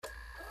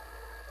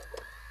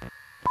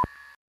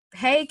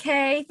Hey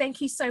Kay, thank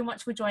you so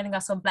much for joining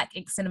us on Black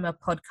Ink Cinema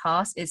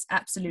podcast. It's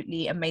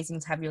absolutely amazing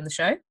to have you on the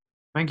show.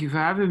 Thank you for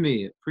having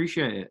me.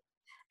 Appreciate it.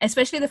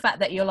 Especially the fact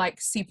that you're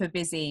like super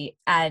busy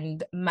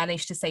and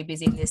managed to stay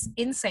busy in this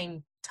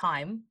insane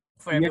time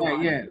for Yeah,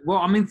 everyone. yeah. Well,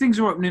 I mean, things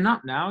are opening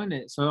up now, isn't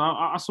it? So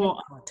I Thank saw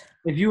God.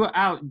 if you were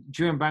out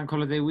during bank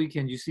holiday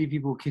weekend, you see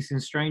people kissing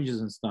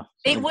strangers and stuff.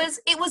 It So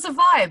was a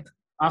vibe.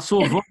 I saw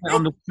vomit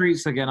on the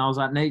streets again. I was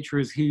like, nature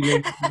is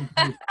healing.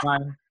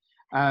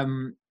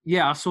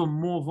 Yeah, I saw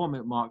more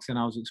vomit marks than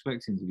I was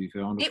expecting. To be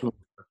fair, on the It floor.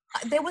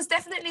 there was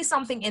definitely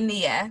something in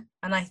the air,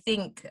 and I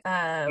think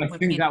I with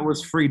think you. that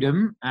was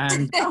freedom,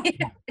 and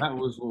that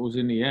was what was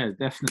in the air.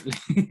 Definitely.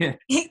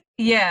 Yeah.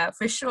 Yeah,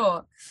 for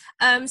sure.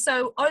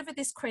 So over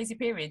this crazy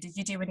period, did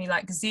you do any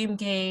like Zoom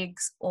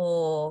gigs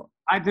or?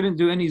 I didn't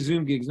do any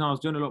Zoom gigs. No, I was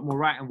doing a lot more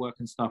writing work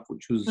and stuff,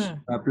 which was Hmm.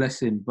 a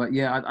blessing. But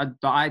yeah,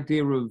 the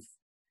idea of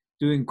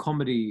doing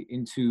comedy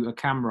into a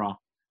camera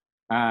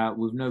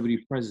with nobody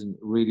present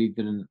really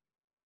didn't.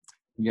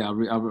 Yeah, I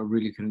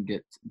really couldn't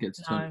get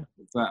to turn.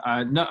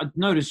 No. But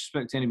no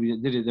disrespect to anybody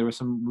that did it. There were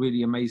some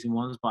really amazing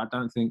ones, but I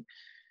don't think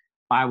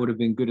I would have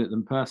been good at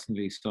them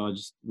personally. So I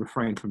just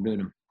refrained from doing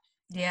them.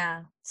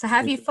 Yeah. So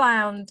have you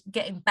found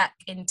getting back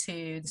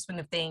into the swing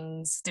of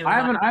things, doing I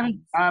live haven't. I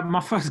haven't. gigs?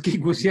 My first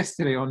gig was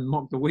yesterday on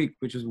Mock the Week,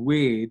 which was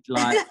weird.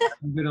 Like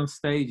I've been on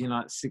stage in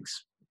like 6-7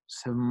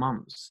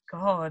 months.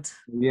 God.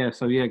 Yeah,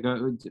 so yeah,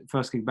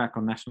 first gig back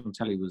on national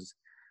telly was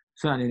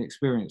certainly an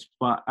experience.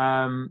 But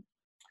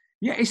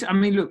yeah, I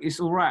mean, look, it's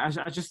all right.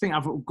 I just think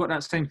I've got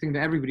that same thing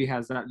that everybody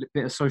has, that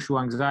bit of social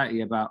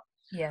anxiety about.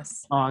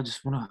 Yes. Oh, I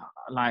just want to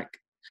like.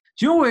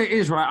 Do you know what it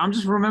is, right? I'm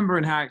just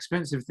remembering how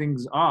expensive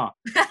things are.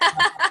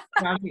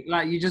 I mean,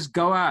 like you just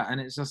go out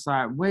and it's just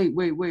like, wait.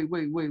 Why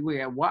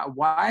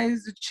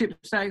is the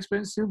chips that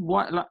expensive?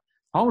 What? Like,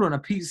 hold on, a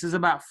pizza's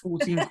about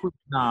 14 quid.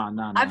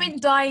 Nah. I've been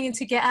dying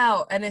to get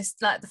out, and it's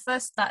like the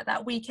first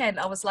that weekend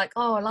I was like,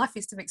 oh, life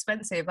is too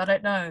expensive. I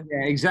don't know.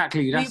 Yeah,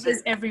 exactly. That's Ubers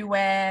it.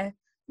 everywhere,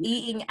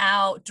 eating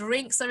out,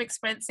 drinks are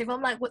expensive.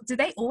 I'm like, what, do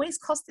they always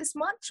cost this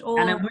much?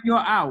 And then Or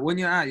when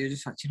you're out, you're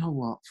just like, you know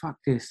what? Fuck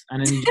this.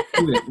 And then you just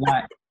do it.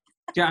 Like,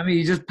 do you know what I mean?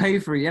 You just pay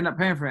for it. You end up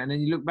paying for it, and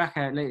then you look back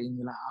at it later, and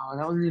you're like, oh,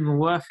 that wasn't even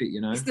worth it.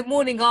 You know? it's the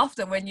morning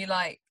after when you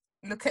like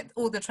look at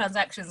all the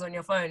transactions on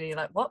your phone and you're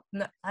like, what?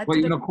 No, I Well,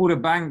 you're didn't. gonna call the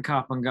bank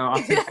up and go,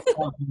 I think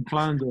I've been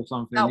cloned or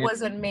something. That Yeah,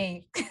 wasn't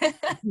me.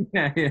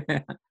 yeah.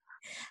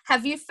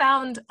 Have you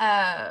found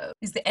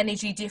is the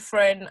energy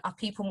different? Are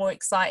people more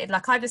excited?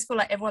 Like I just feel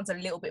like everyone's a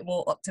little bit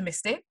more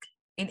optimistic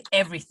in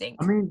everything.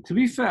 I mean, to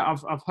be fair,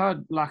 I've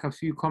heard like a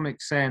few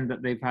comics saying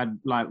that they've had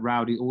like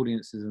rowdy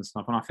audiences and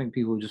stuff, and I think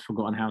people have just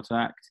forgotten how to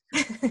act.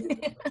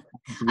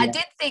 I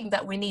did think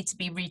that we need to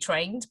be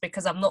retrained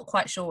because I'm not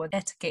quite sure what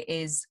etiquette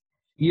is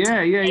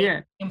Yeah.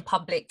 in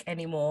public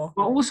anymore.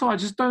 But also, I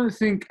just don't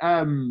think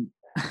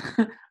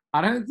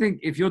I don't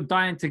think if you're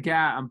dying to get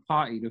out and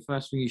party, the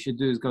first thing you should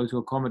do is go to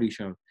a comedy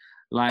show.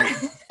 Like,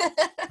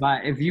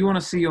 like if you want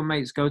to see your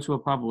mates, go to a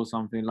pub or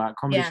something. Like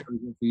comedy Yeah. show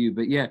isn't for you.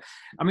 But yeah,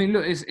 I mean,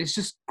 look, it's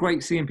just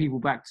great seeing people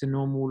back to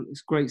normal.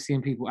 It's great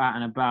seeing people out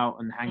and about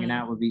and hanging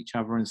out with each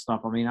other and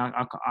stuff. I mean, I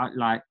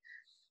like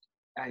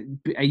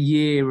a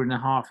year and a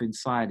half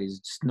inside is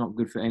just not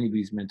good for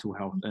anybody's mental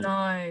health. And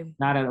No.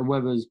 now that the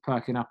weather's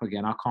perking up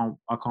again, I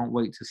can't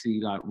wait to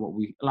see like what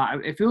we like.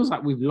 It feels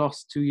like we've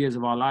lost 2 years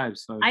of our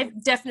lives. So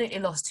I've definitely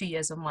lost 2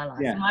 years of my life.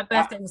 yeah, My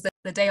birthday was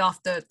the day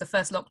after the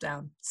first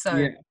lockdown. So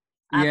yeah.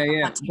 I've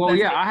Yeah. had two Well,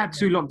 yeah, birthdays. I had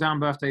 2 lockdown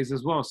birthdays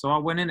as well. So I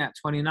went in at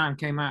 29,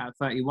 came out at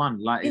 31.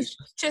 Like It's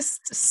it's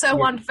just so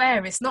yeah,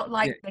 unfair. It's not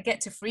like yeah. they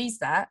get to freeze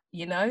that,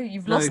 you've No,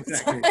 lost the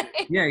exactly. time.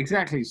 Yeah,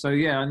 exactly. So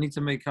yeah, I need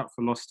to make up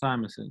for lost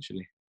time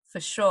essentially.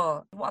 For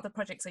sure. What other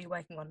projects are you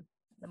working on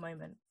at the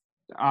moment?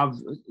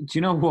 Do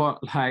you know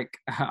what? Like,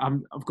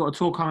 I've got a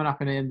tour coming up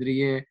in the end of the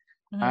year,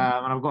 Mhm.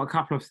 and I've got a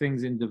couple of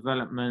things in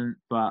development.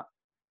 But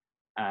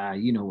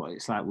you know what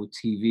it's like with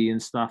TV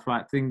and stuff.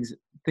 Like things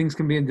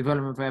can be in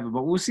development forever.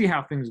 But we'll see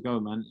how things go,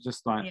 man.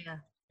 Just like Yeah.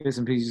 bits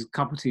and pieces, a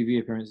couple of TV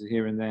appearances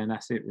here and there, and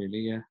that's it,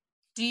 really. Yeah.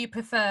 Do you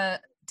prefer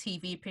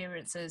TV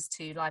appearances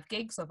to live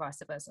gigs or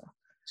vice versa?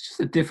 It's just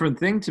a different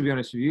thing, to be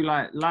honest with you.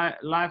 Like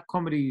live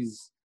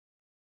comedies.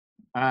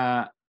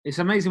 It's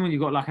amazing when you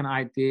got like an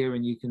idea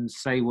and you can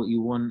say what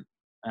you want,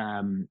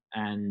 and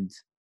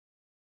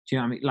do you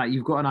know what I mean? Like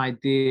you've got an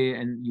idea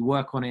and you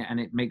work on it and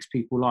it makes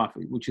people laugh,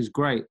 which is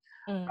great.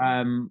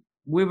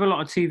 With a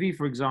lot of TV,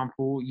 for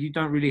example, you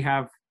don't really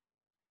have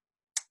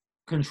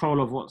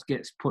control of what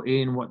gets put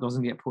in, what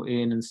doesn't get put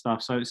in and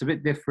stuff. So it's a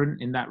bit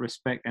different in that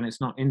respect, and it's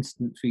not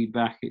instant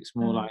feedback. It's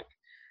more like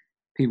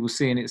people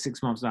seeing it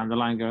 6 months down the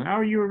line going,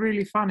 oh, you were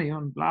really funny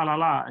on blah, blah,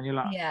 blah. And you're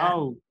like, Yeah.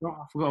 oh,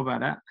 I forgot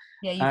about that.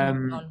 Yeah, you've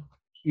moved on.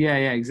 Yeah,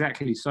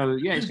 exactly. So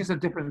yeah, it's just a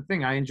different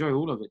thing. I enjoy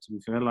all of it, to be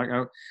fair. Like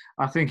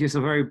I think it's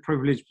a very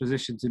privileged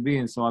position to be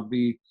in. So I'd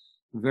be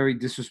very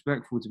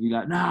disrespectful to be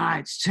like, nah,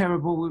 it's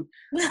terrible.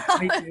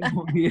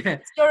 Yeah.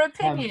 It's your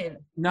opinion.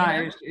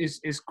 No,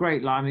 it's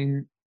great. Like, I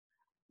mean,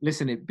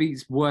 listen, it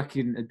beats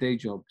working a day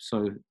job.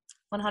 So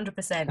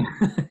 100%.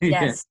 yeah.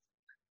 Yes.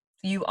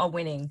 You are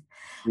winning.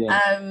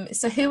 Yeah.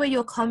 So who are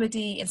your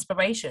comedy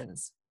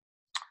inspirations?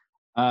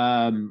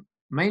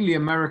 Mainly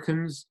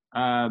Americans.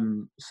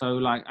 So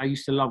like I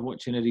used to love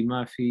watching Eddie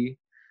Murphy,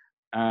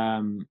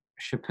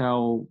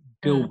 Chappelle,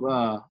 Bill Mm.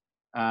 Burr.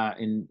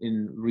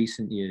 In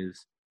recent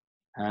years,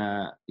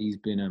 he's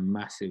been a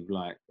massive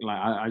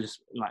I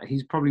just like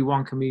he's probably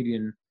one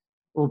comedian,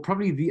 or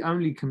probably the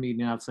only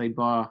comedian I'd say,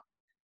 bar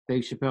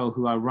Dave Chappelle,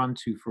 who I run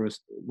to for us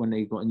when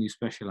they got a new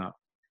special out.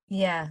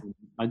 Yeah.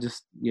 I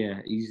just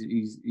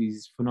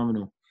he's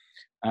phenomenal.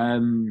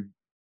 Um,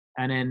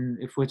 and then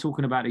if we're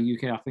talking about the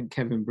UK, I think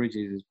Kevin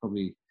Bridges is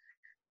probably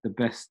the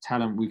best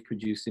talent we've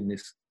produced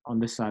on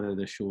this side of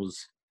the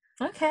shores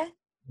Okay.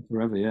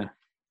 forever. Yeah.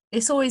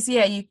 It's always,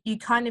 yeah, you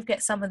kind of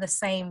get some of the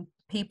same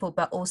people,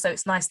 but also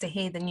it's nice to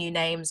hear the new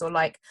names or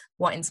like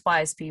what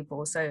inspires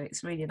people. So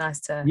it's really nice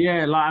to.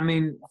 Yeah, like I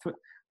mean,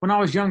 when I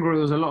was younger, it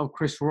was a lot of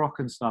Chris Rock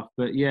and stuff.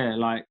 But yeah,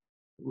 like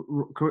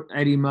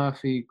Eddie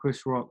Murphy,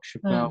 Chris Rock,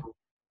 Chappelle, Mm.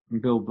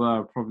 and Bill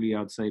Burr, probably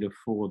I'd say the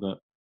four that,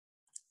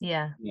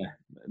 Yeah. yeah,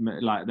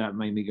 like that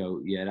made me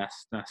go, yeah,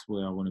 that's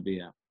where I want to be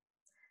at.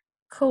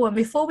 Cool. And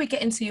before we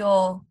get into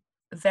your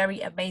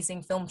very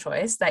amazing film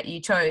choice that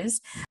you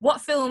chose, what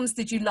films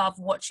did you love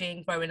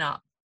watching growing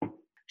up? Do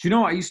you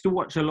know what? I used to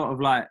watch a lot of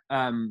like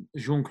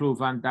Jean-Claude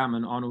Van Damme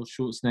and Arnold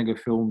Schwarzenegger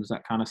films,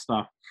 that kind of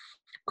stuff.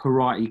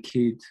 Karate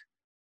Kid,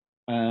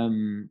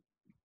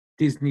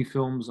 Disney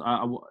films.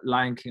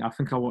 Lion King. I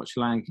think I watched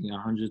Lion King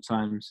 100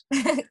 times.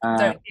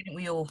 Didn't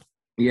we all?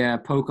 Yeah,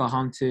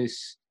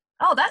 Pocahontas.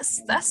 Oh,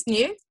 that's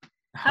new.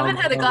 Haven't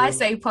heard a guy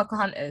say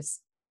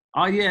Pocahontas.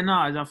 Oh yeah,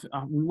 no,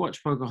 we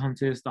watched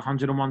Pocahontas, The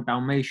 101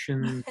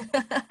 Dalmatians.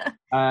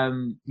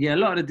 Yeah, a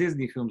lot of the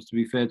Disney films, to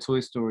be fair,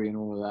 Toy Story and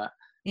all of that.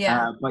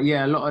 Yeah. But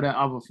yeah, a lot of the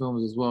other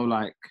films as well,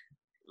 like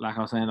I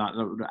was saying, like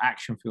the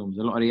action films.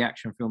 A lot of the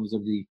action films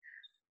of the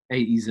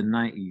 80s and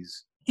 90s.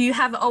 Do you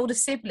have an older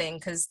sibling?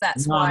 Because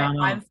that's No, why no,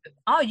 no. I'm.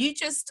 Oh, you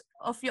just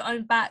off your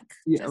own back.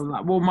 Yeah, Just...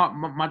 well,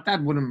 my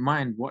dad wouldn't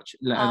mind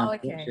letting us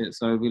okay. watch it.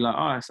 So he'd be like,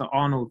 "Oh, it's an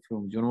Arnold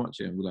film. Do you want to watch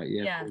it?" And we're like,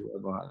 "Yeah, Yeah. cool,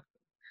 whatever."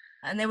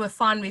 And they were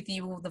fine with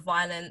you, all the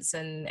violence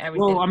and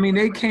everything. Well, I mean,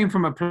 they came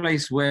from a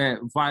place where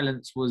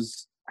violence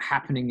was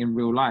happening in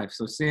real life.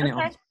 So seeing it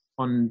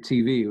on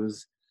TV,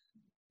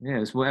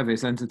 it's whatever.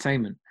 It's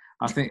entertainment.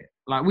 I think,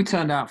 like, we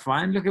turned out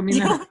fine. Look at me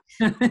now.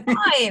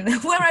 Fine,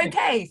 we're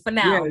okay for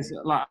now. Yeah,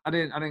 like I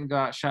didn't go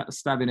out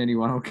stabbing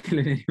anyone or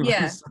killing anyone.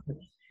 Yeah. So,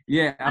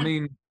 yeah, I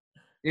mean,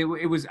 it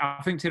was.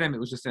 I think to them it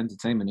was just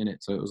entertainment in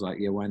it. So it was like,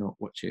 yeah, why not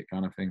watch it,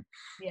 kind of thing.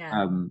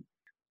 Yeah.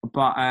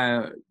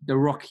 But the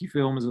Rocky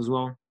films as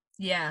well.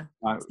 Yeah,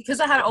 because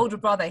I had an older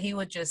brother, he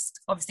would just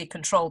obviously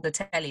control the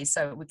telly,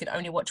 so we could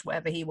only watch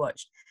whatever he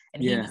watched,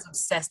 and he was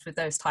obsessed with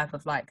those type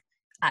of like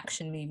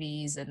action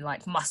movies and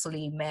like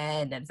muscly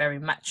men and very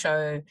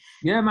macho.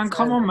 Yeah, man,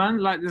 come on, man!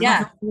 Like, there's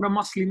nothing wrong with a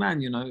muscly man,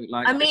 you know.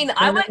 Like, I mean,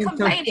 I wasn't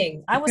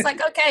complaining. I was like,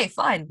 okay,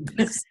 fine.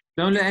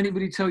 Don't let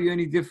anybody tell you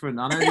any different.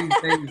 I know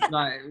these days,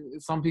 like,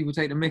 some people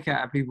take the mick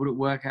out of people that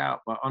work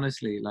out, but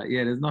honestly, like,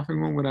 yeah, there's nothing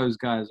wrong with those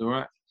guys. All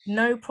right.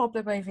 No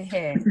problem over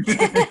here.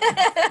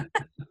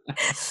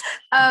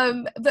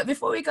 But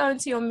before we go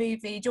into your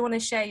movie, do you want to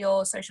share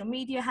your social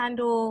media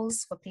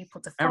handles for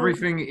people to follow?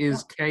 Everything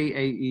is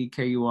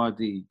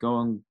KAEKURD. Go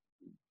on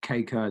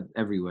KCurd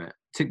everywhere.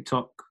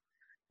 TikTok.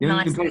 The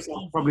only place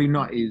I'm probably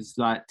not is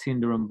like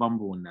Tinder and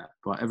Bumble and that,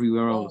 but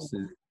everywhere else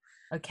is.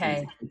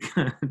 Okay.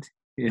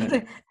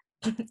 Yeah.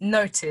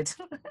 Noted.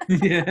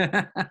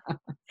 Yeah.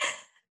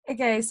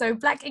 Okay, so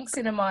Black Ink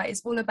Cinema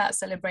is all about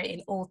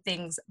celebrating all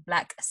things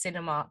Black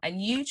cinema, and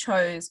you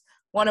chose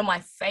one of my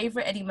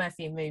favorite Eddie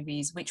Murphy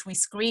movies, which we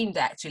screened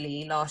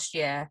actually last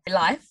year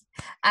live.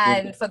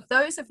 And for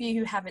those of you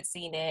who haven't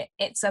seen it,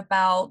 it's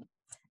about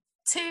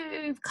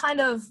two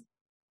kind of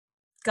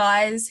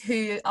guys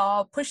who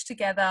are pushed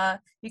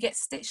together, who get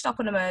stitched up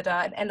on a murder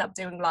and end up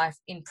doing life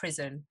in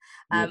prison.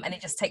 And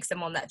it just takes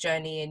them on that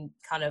journey and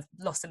kind of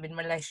lost them in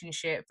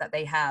relationship that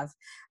they have,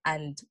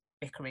 and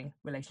bickering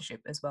relationship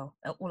as well,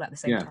 all at the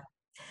same time.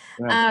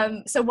 Yeah.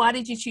 So why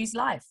did you choose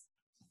Life?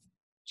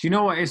 Do you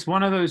know what? It's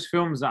one of those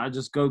films that I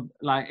just go,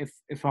 like,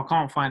 if I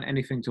can't find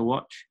anything to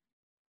watch,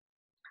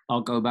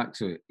 I'll go back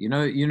to it. You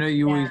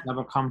always have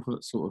a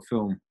comfort sort of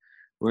film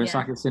where it's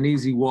like, it's an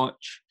easy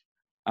watch.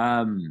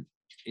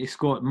 It's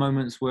got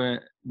moments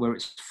where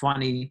it's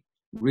funny,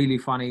 really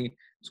funny.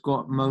 It's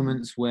got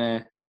moments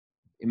where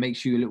it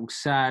makes you a little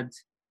sad.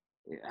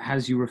 It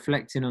has you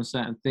reflecting on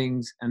certain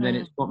things, and then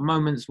it's got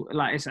moments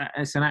like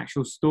it's an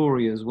actual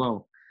story as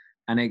well,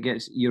 and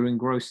you're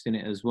engrossed in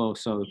it as well.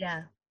 So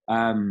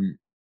and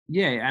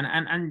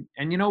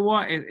you know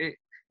what?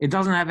 It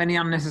doesn't have any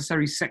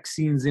unnecessary sex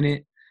scenes in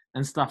it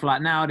and stuff.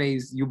 Like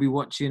nowadays, you'll be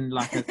watching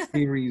like a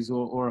series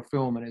or a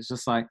film, and it's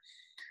just like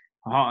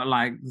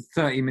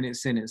 30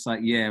 minutes in, it's like,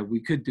 yeah, we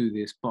could do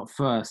this, but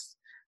first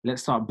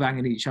let's start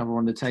banging each other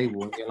on the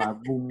table. And you're like,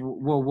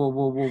 whoa,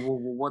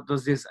 what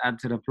does this add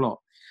to the plot?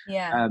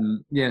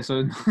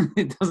 So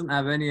it doesn't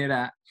have any of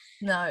that.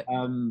 No.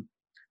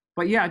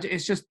 But yeah,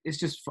 it's just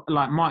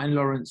like Martin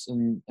Lawrence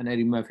and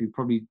Eddie Murphy,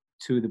 probably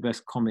two of the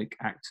best comic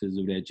actors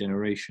of their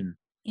generation.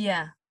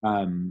 Yeah.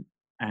 And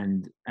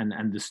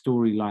the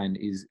storyline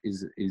is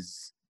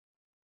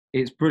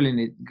it's brilliant.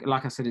 It,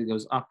 like I said, it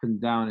goes up and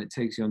down. It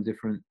takes you on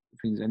different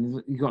things,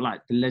 and you got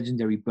like the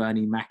legendary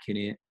Bernie Mac in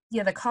it.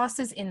 Yeah, the cast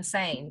is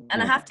insane.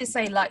 And I have to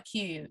say, like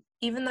you,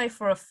 even though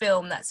for a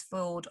film that's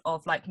filled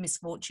of like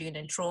misfortune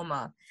and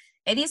trauma,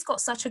 Eddie's got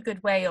such a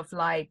good way of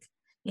like,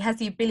 he has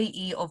the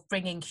ability of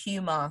bringing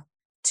humor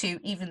to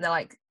even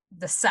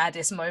the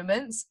saddest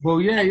moments.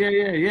 Well, yeah.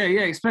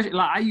 Especially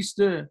like I used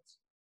to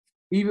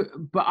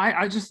but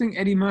I just think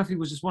Eddie Murphy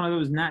was just one of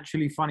those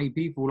naturally funny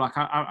people. Like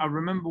I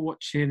remember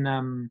watching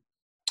do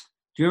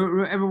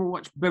you ever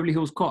watch Beverly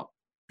Hills Cop?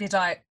 Did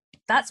I?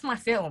 That's my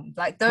film.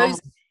 Like those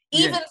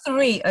even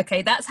three,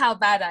 okay, that's how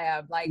bad I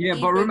am. Like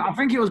but remember, I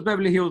think it was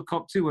Beverly Hills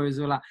Cop 2 where it was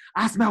like,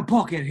 I smell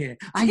pork in here.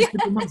 I used to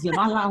be Muslim.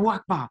 Allahu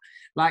Akbar.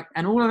 Like,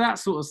 and all of that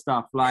sort of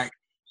stuff. Like,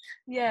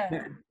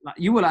 like,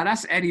 you were like,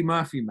 that's Eddie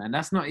Murphy, man.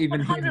 That's not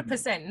even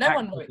 100%. No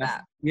one wrote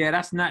that. Yeah,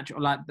 that's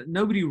natural. Like,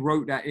 nobody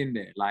wrote that in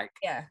there. Like,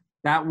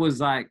 that was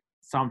like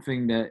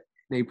something that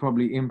they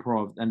probably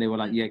improv and they were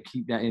like, yeah,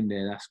 keep that in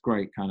there. That's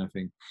great, kind of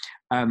thing.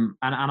 And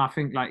I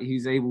think like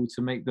he's able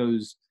to make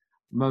those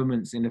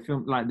moments in the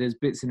film. Like, there's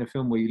bits in the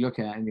film where you look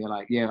at it and you're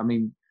like, yeah, I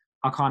mean,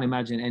 I can't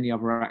imagine any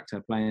other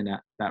actor playing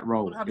that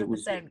role.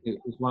 100%. It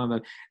was one of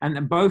those,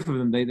 and both of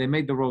them they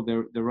made the role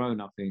their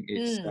own. I think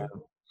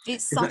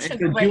it's such a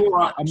great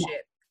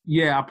partnership.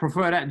 Yeah, I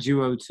prefer that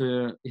duo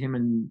to him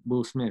and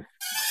Will Smith.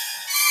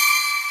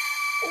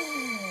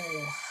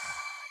 Ooh,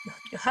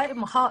 you're hurting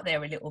my heart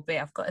there a little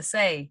bit, I've got to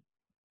say.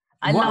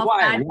 I Why, love why,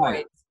 Bad why?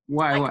 Boys.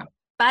 Why? Like, Why?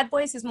 Bad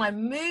Boys is my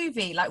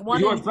movie. Like one.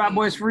 You watched Bad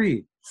Boys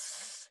 3?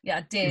 Yeah,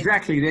 I did.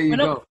 Exactly. There you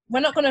go. We're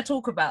not going to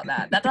talk about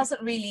that. That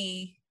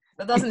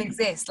doesn't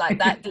exist. Like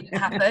that didn't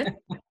happen.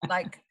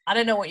 Like I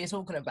don't know what you're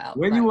talking about.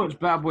 When you watch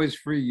Bad Boys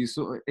 3,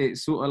 it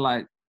sort of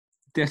like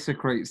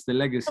desecrates the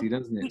legacy,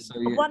 doesn't it? So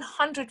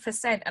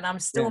 100%. And I'm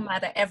still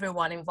mad at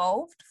everyone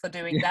involved for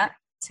doing that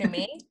to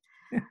me.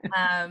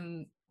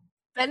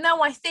 But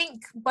no, I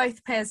think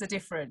both pairs are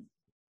different.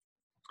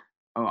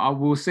 Oh, I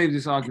will save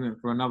this argument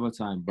for another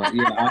time, but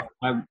yeah,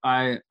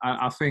 I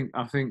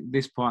think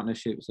this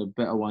partnership's a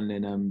better one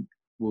than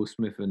Will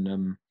Smith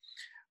and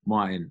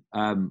Martin.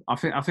 I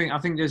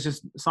think there's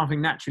just something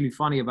naturally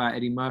funny about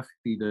Eddie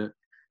Murphy that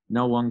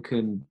no one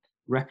can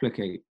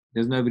replicate.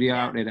 There's nobody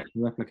out there that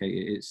can replicate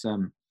it.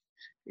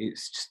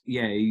 It's just,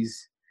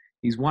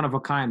 he's one of a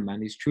kind,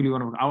 man. He's truly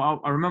one of a.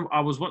 I remember I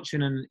was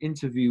watching an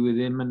interview with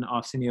him and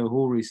Arsenio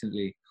Hall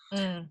recently,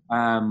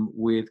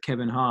 with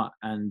Kevin Hart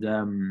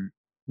and.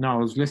 No, I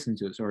was listening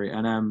to it, sorry.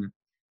 And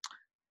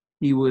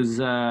he was,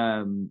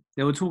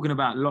 they were talking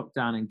about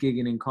lockdown and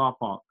gigging in car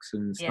parks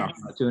and stuff,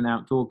 like doing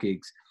outdoor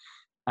gigs.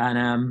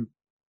 And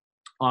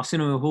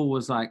Arsenio Hall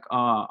was like,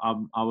 I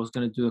was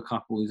going to do a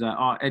couple. He's like,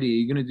 Eddie,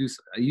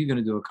 are you going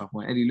to do a couple?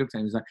 And Eddie looked at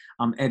him, he's like,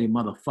 I'm Eddie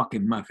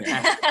motherfucking Murphy.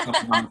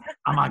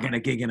 I'm not going to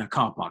gig in a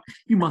car park.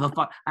 You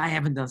motherfucker, I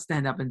haven't done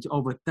stand-up in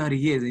over 30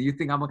 years. And you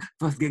think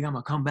first gig, I'm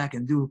going to come back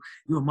and do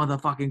a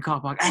motherfucking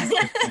car park?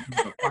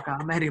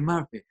 I'm Eddie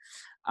Murphy.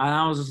 And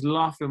I was just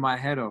laughing my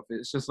head off.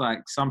 It's just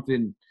like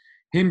something,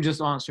 him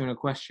just answering a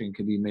question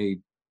could be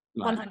made.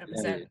 Like,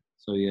 100%.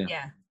 So, yeah.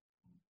 Yeah.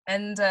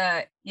 And,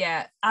 I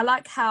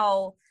like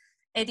how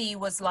Eddie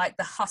was like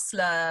the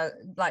hustler,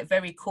 like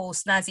very cool,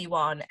 snazzy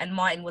one. And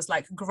Martin was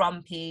like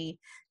grumpy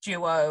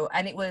duo.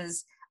 And it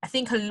was, I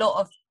think a lot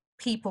of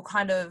people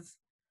kind of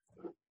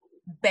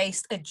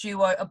based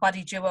a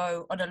buddy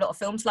duo on a lot of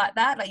films like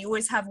that. Like you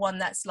always have one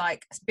that's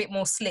like a bit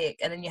more slick,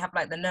 and then you have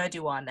like the nerdy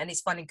one. And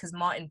it's funny because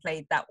Martin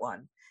played that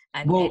one.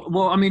 And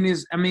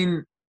I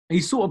mean, he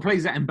sort of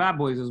plays that in Bad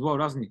Boys as well,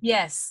 doesn't he?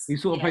 Yes. He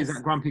sort of plays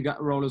that grumpy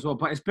role as well.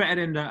 But it's better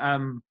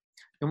than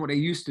what they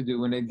used to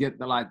do when they get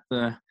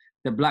the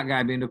black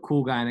guy being the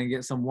cool guy and then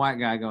get some white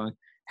guy going,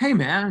 hey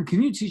man,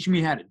 can you teach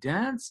me how to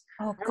dance?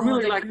 Oh God, I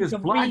really like this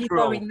black really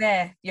girl. Going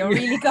there. You're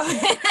really going.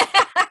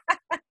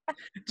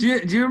 Do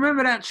you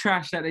remember that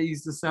trash that they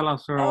used to sell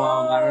us for a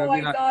while? Oh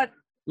my God.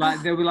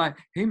 Like they'll be like,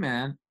 hey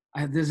man,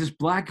 there's this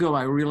black girl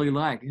I really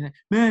like.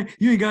 Man,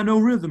 you ain't got no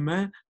rhythm,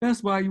 man.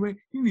 That's why you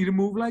need to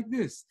move like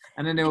this.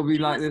 And then they'll be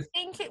like this. I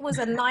think it was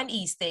a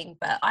 90s thing,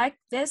 but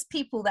there's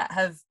people that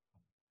have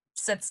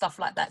said stuff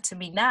like that to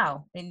me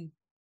now in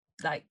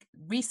like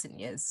recent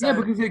years. So. Yeah,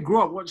 because they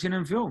grew up watching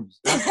them films.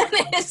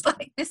 It's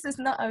like, this is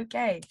not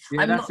okay.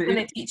 I'm not going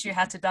to teach you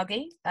how to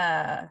Dougie.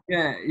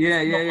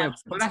 Yeah.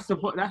 But that's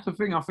the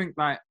thing. I think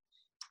like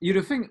you'd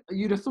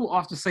have thought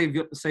after Save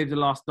the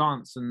Last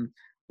Dance and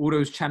all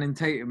those Channing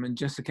Tatum and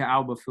Jessica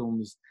Alba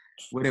films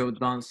where they were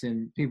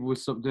dancing, people would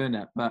stop doing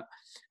that. But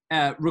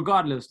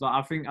regardless, like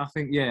I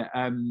think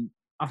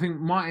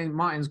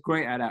Martin's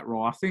great at that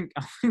role. I think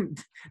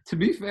to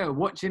be fair,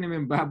 watching him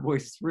in Bad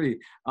Boys 3,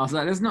 I was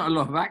like, there's not a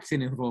lot of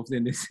acting involved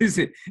in this, is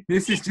it?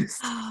 This is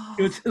just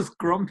you're just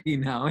grumpy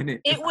now, isn't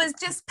it? It was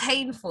just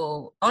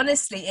painful.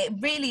 Honestly, it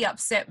really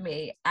upset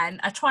me, and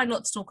I try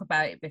not to talk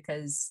about it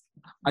because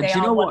do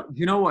you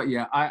know what?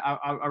 Yeah,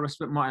 I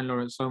respect Martin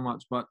Lawrence so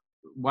much, but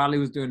while he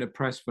was doing the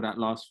press for that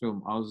last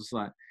film, I was just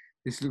like,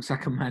 this looks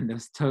like a man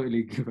that's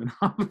totally given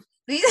up.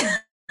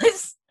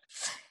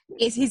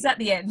 He's at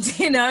the end,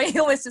 you know. He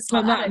always just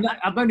like,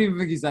 I don't even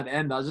think he's at the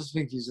end. I just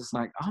think he's just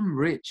like, I'm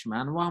rich,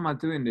 man. Why am I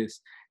doing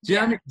this? Do you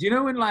know what I mean? Do you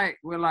know when like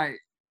we're like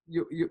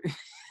you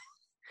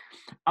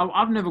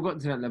I've never got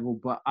to that level,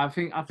 but I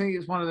think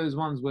it's one of those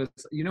ones where,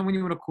 you know, when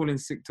you want to call in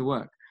sick to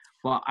work.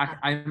 But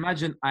I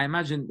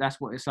imagine that's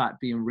what it's like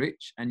being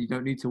rich and you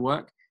don't need to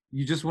work.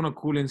 You just want to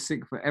call in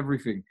sick for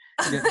everything.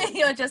 Yeah.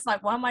 You're just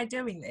like, why am I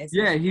doing this?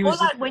 Yeah, he was.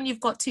 Or like when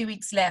you've got 2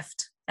 weeks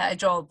left at a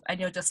job and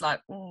you're just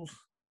like, oh,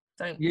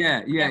 don't.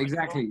 Yeah,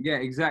 exactly. Yeah,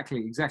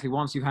 exactly.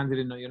 Once you've handed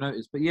in your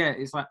notice. But yeah,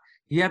 it's like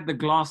he had the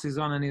glasses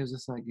on and he was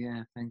just like,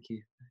 yeah, thank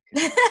you.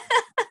 Okay.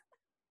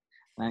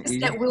 Like, just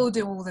let Will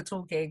do all the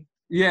talking.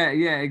 Yeah,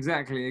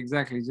 exactly.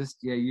 Just,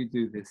 you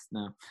do this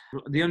now.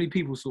 The only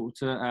people sort of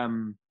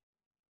to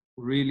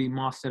really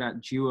master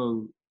that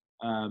duo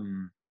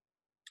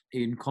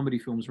in comedy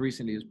films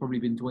recently has probably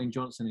been Dwayne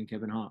Johnson and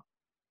Kevin Hart.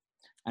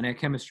 And their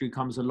chemistry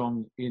comes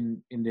along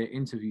in their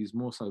interviews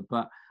more so.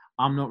 But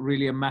I'm not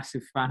really a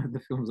massive fan of the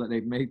films that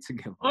they've made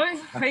together. I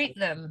hate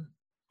them.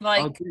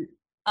 Like,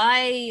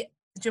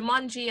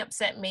 Jumanji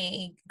upset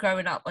me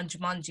growing up on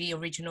Jumanji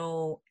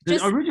original.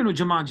 The original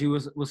Jumanji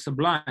was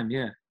sublime,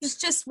 yeah. It's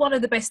just one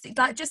of the best things.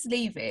 Like, just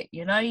leave it,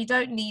 you know? You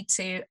don't need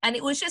to. And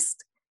it was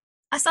just,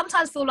 I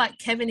sometimes feel like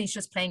Kevin is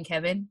just playing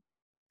Kevin.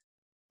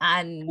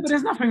 And but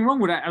there's nothing wrong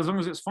with that as long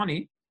as it's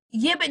funny.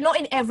 Yeah, but not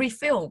in every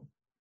film.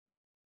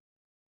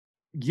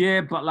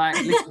 Yeah, but like,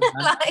 listen,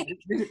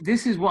 man,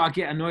 this is what I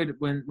get annoyed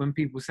when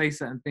people say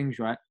certain things,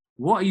 right?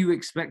 What are you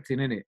expecting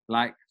in it?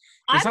 Like,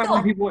 it's like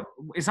when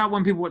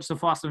people watch the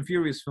Fast and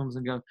Furious films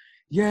and go,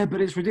 yeah,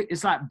 but it's ridiculous.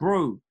 It's like,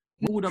 bro,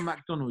 order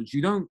McDonald's.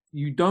 You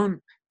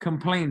don't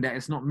complain that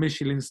it's not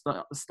Michelin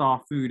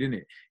star food in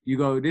it. You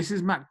go, this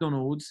is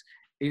McDonald's.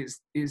 It's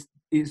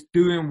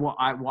doing what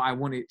I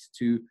want it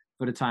to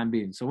for the time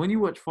being. So when you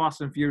watch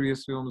Fast and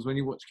Furious films, when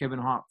you watch Kevin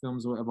Hart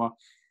films or whatever,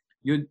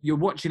 you're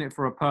watching it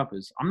for a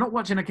purpose. I'm not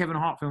watching a Kevin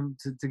Hart film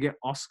to get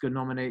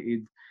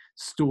Oscar-nominated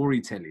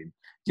storytelling.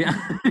 Yeah.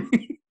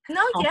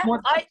 No, yeah,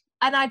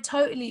 I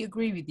totally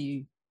agree with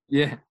you.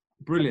 Yeah,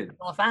 brilliant. I'm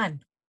not a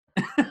fan.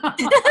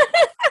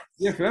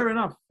 Yeah, fair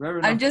enough.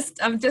 I'm just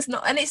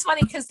not, and it's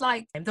funny because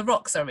like The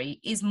Rock,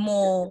 is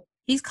more.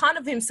 He's kind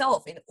of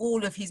himself in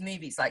all of his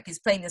movies. Like, he's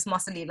playing this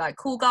muscly, like,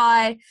 cool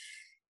guy,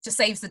 just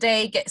saves the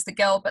day, gets the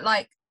girl. But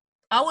like,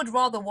 I would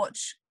rather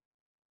watch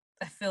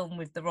a film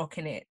with The Rock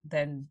in it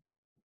than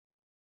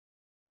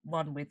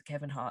one with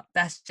Kevin Hart.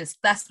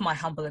 That's my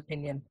humble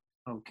opinion.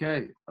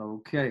 Okay.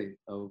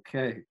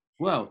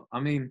 Well, I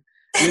mean,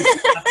 I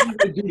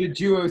think they do the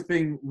duo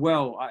thing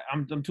well.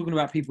 I'm talking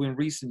about people in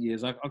recent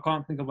years. I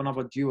can't think of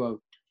another duo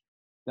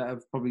that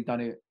have probably done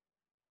it.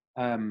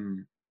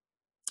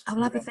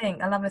 I'll have a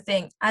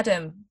think.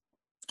 Adam,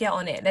 get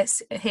on it.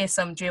 Let's hear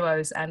some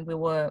duos and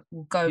we'll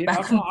go back.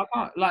 I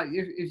can't like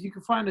if you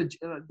can find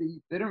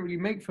they don't really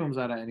make films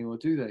like that anymore,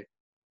 do they?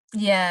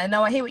 Yeah,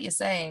 no, I hear what you're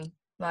saying.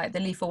 Like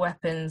the Lethal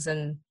Weapons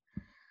and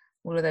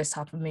all of those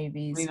type of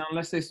movies. I mean,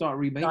 unless they start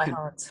remaking.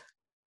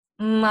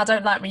 I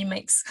don't like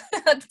remakes.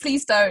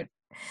 Please don't.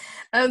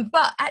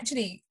 But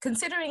actually,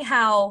 considering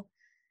how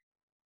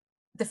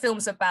the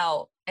film's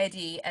about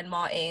Eddie and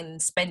Martin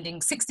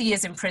spending 60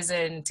 years in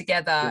prison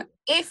together,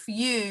 if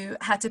you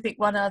had to pick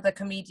one other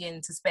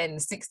comedian to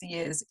spend 60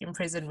 years in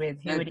prison with,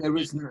 who would it be?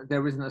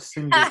 There isn't a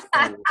single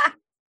soul.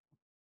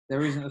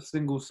 There isn't a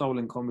single soul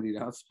in comedy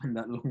that I've spent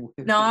that long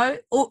with. No?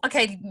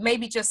 Okay,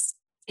 maybe just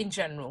in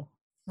general.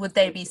 Would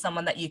they be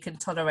someone that you can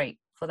tolerate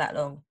for that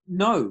long?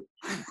 No.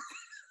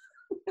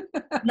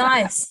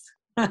 Nice.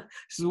 This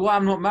is why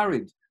I'm not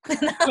married.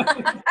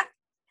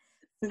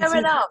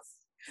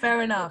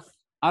 Fair enough.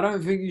 I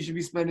don't think you should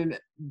be spending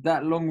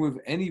that long with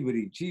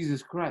anybody.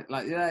 Jesus Christ.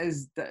 Like,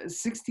 that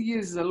 60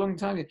 years is a long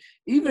time.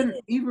 Even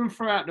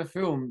throughout the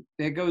film,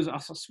 I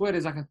swear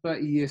there's like a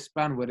 30-year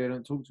span where they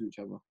don't talk to each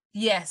other.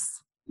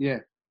 Yes. Yeah.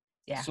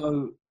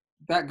 So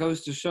that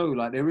goes to show,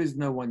 like, there is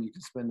no one you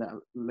can spend that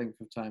length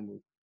of time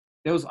with.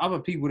 There was other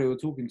people they were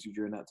talking to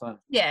during that time.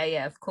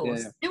 Yeah, of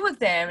course. They were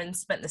there and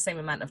spent the same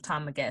amount of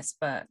time, I guess,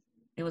 but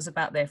it was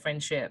about their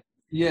friendship.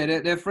 Yeah,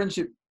 their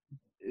friendship,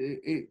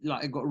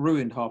 it got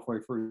ruined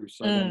halfway through.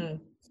 So they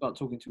start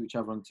talking to each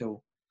other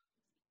until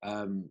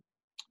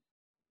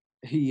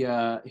he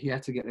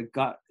had to get a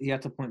gun. He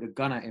had to point a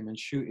gun at him and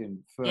shoot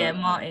him.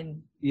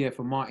 Martin.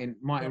 For Martin.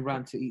 Martin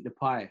ran to eat the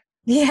pie.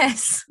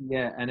 Yes.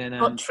 Yeah, and then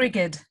got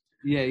triggered.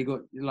 Yeah, he got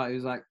he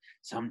was like,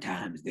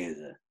 sometimes there's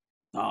a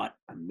thought,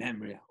 a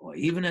memory, or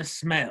even a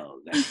smell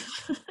that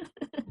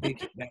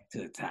take it back to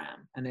the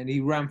time. And then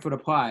he ran for the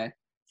pie,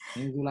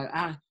 and he was like,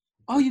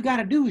 all you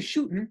gotta do is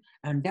shooting,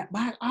 and that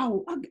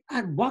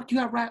I'd walk you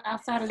out right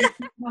outside of this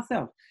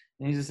myself.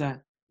 And he's just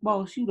like,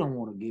 boss, you don't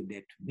want to give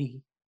that to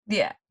me.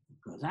 Yeah.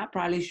 Because I'd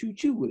probably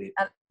shoot you with it.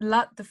 I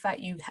love the fact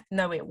you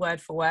know it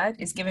word for word.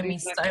 It's giving me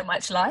so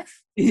much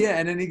life. Yeah,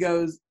 and then he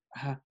goes,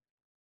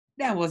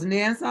 that wasn't the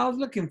answer I was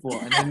looking for.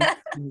 And then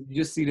you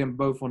just see them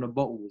both on the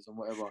bottles and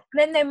whatever. And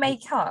then they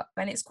make up,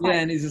 and it's quite... Yeah,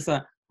 and he's just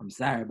like, I'm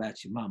sorry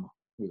about your mama.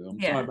 I'm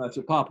Yeah. sorry about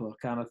your papa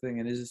kind of thing.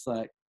 And it's just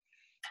like,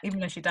 Even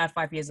though she died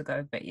 5 years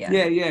ago, but yeah.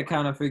 yeah,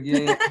 kind of thing.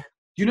 Yeah.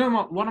 You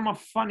know, one of my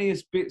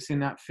funniest bits in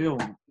that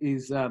film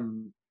is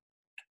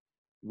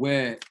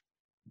where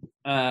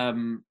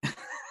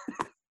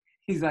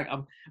he's like,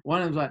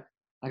 one of them's like,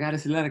 I got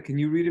this letter. Can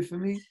you read it for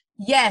me?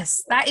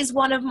 Yes, that is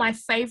one of my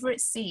favorite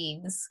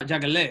scenes.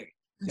 Jagaleg.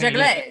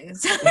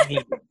 Jaglegs.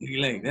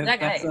 Jagaleg.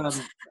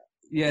 That's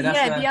yeah, that's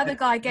Yeah, the other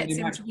guy gets Andy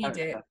him Mack's to read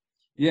character. it.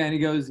 Yeah, and he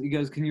goes,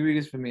 can you read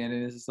this for me? And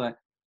then it's just like,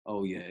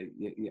 oh yeah,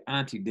 your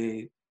auntie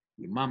dead,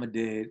 your mama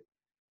dead,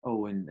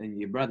 oh and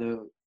your brother,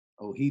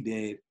 oh he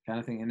dead, kind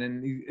of thing. And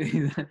then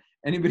he's like,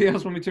 anybody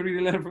else want me to read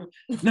a letter from?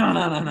 No.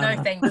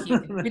 No, thank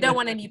you. We don't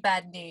want any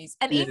bad news.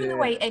 And Yeah, even the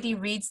way Eddie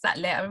reads that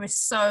letter is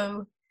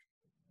so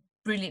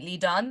brilliantly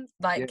done.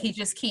 Like yeah. he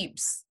just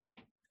keeps,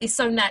 it's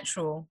so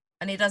natural,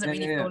 and it doesn't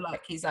really Yeah. feel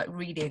like he's like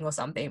reading or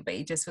something, but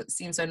he just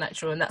seems so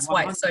natural, and that's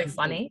why it's so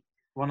funny.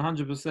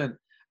 100%.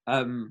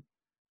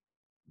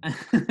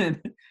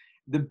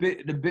 The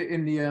bit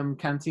in the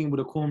canteen with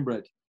the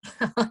cornbread.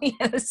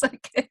 Yeah, that's so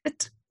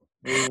good.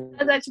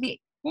 That's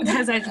actually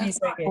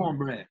so good.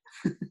 Cornbread.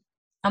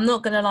 I'm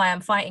not gonna lie,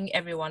 I'm fighting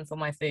everyone for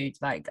my food.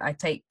 Like I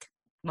take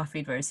my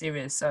food very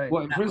serious. So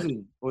What, in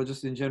prison or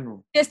just in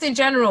general? just in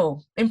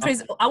general, in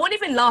prison, I won't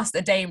even last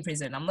a day in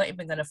prison. I'm not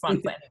even gonna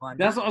front for anyone.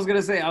 That's what I was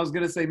gonna say. I was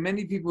gonna say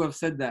many people have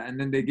said that, and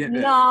then they get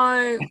there.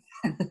 No,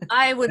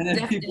 I would And then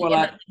definitely people are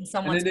end like, up in and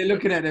someone's. then they're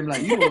looking at them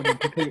like, you don't want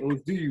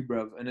potatoes, do you,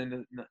 bruv? And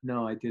then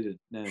no, I didn't.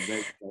 No,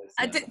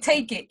 I did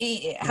take it,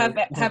 eat it,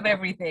 have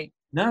everything.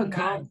 No No.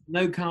 carbs,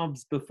 no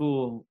carbs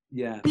before.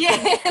 Yeah.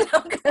 Yeah,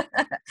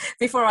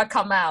 before I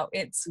come out,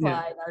 it's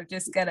Yeah. fine. I'm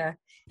just gonna.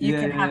 You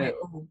can have it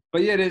all.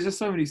 But yeah, there's just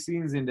so many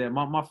scenes in there.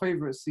 My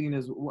favorite scene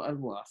is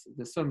well,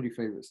 there's so many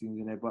favorite scenes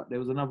in there, but there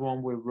was another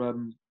one with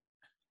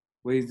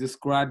where he's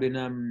describing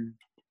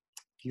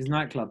his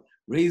nightclub,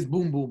 Ray's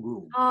Boom Boom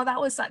Boom. Oh, that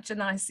was such a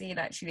nice scene,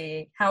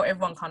 actually. How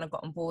everyone kind of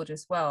got on board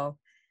as well.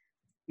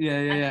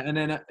 Yeah. And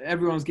then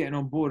everyone's getting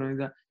on board, and he's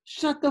like,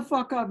 "Shut the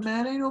fuck up,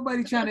 man! Ain't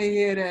nobody trying to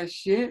hear that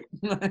shit."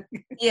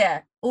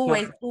 Yeah,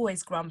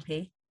 always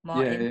grumpy,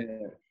 Martin.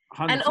 Yeah.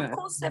 100%. And of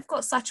course, they've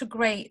got such a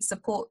great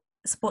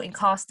supporting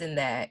cast in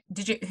there.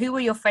 Who were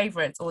your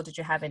favorites, or did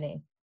you have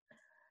any?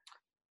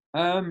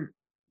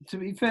 To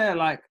be fair,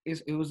 like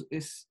it's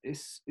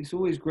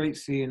always great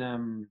seeing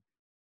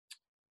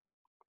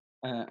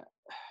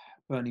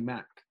Bernie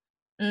Mac,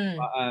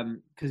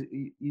 because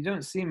you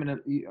don't see him in I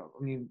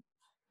mean,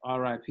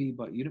 R.I.P.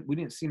 But we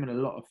didn't see him in a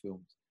lot of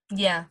films.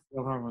 Yeah.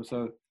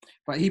 So,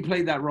 but he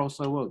played that role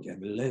so well.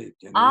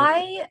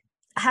 I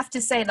have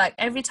to say, like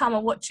every time I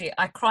watch it,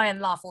 I cry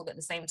and laugh all at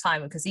the same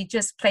time because he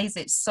just plays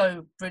it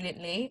so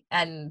brilliantly,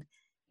 and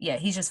yeah,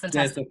 he's just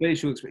fantastic. Yeah, the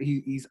facial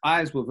his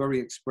eyes were very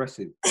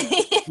expressive.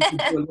 He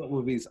could do a lot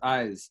with his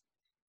eyes.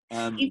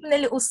 Even the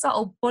little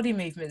subtle body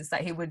movements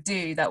that he would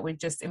do that would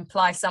just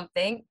imply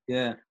something.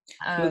 Yeah.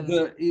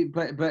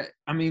 But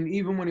I mean,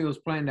 even when he was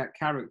playing that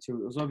character,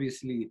 it was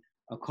obviously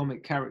a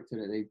comic character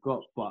that they've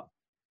got, but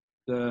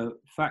the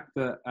fact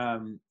that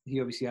he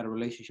obviously had a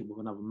relationship with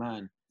another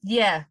man.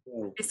 Yeah,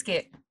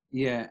 Biscuit.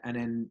 Yeah, and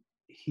then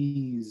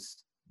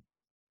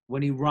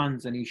when he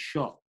runs and he's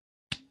shot,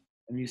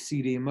 and you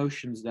see the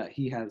emotions that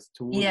he has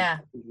towards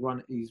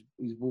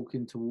he's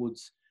walking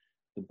towards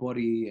the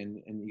body,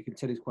 and you can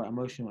tell he's quite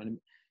emotional. And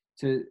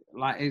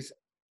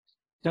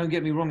don't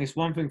get me wrong, it's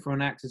one thing for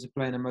an actor to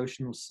play an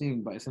emotional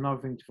scene, but it's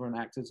another thing for an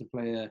actor to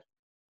play a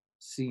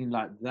scene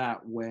like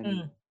that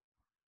when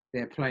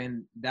they're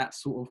playing that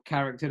sort of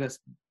character that's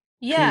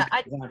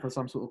for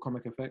some sort of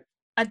comic effect.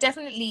 I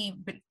definitely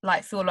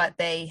feel like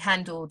they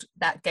handled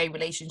that gay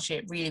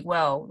relationship really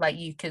well. Like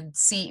you could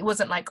see it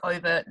wasn't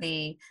over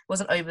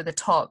the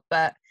top,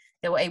 but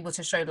they were able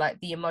to show like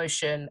the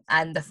emotion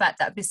and the fact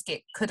that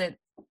Biscuit couldn't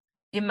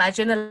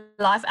imagine a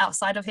life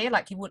outside of here.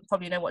 Like he wouldn't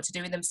probably know what to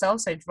do with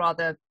himself, so he'd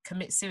rather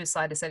commit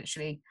suicide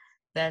essentially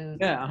than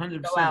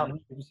 100%,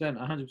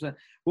 100%.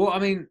 Well, I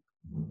mean,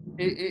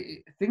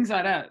 things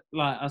like that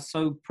are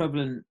so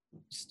prevalent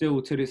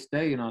still to this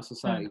day in our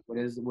society,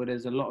 where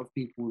there's a lot of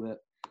people that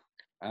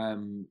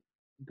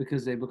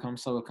because they become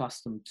so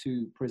accustomed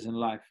to prison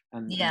life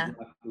and life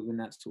within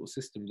that sort of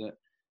system that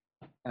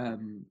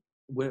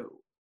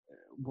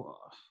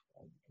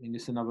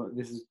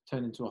this is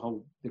turned into a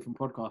whole different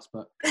podcast,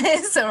 but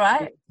it's all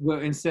right.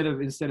 Well, instead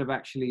of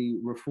actually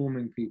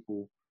reforming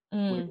people,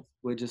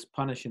 we're just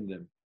punishing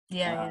them.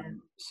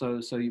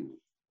 So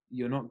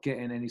you're not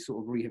getting any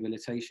sort of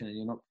rehabilitation, and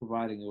you're not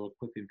providing or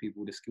equipping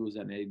people the skills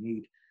that they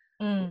need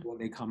when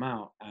they come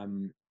out.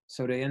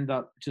 So they end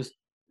up just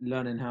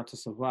learning how to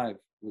survive,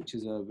 which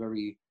is a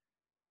very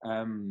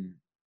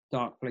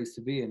dark place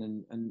to be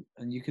in,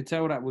 and you could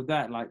tell that with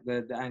that, like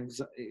the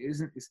anxiety.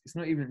 It's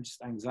not even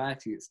just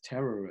anxiety; it's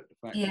terror at the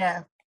fact that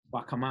if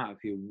I come out of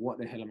here, what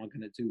the hell am I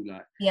going to do?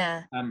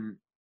 And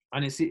I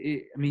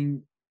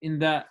mean, in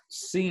that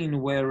scene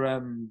where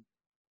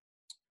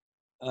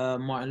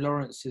Martin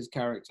Lawrence's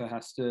character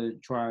has to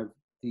drive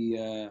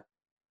the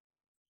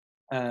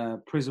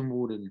prison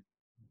warden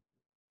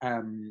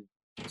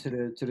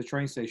to the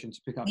train station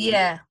to pick up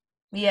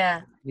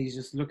Yeah. He's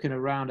just looking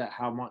around at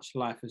how much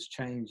life has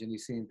changed, and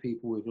he's seeing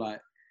people with like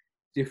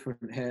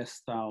different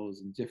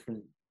hairstyles and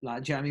different,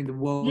 like, do you know what I mean? The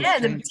world's Yeah,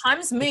 the changed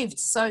time's moved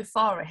so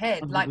far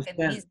ahead. Like, and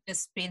 100%. he's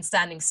just been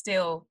standing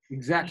still. And you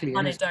Exactly, and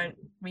kind of it's don't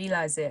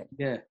realize it.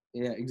 yeah,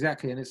 yeah,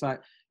 exactly, and it's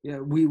like, yeah,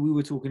 we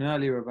were talking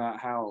earlier about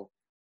how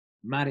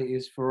mad it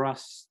is for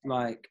us,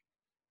 like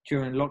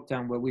during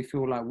lockdown, where we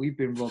feel like we've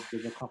been robbed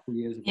of a couple of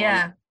years of our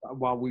life Yeah.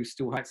 while we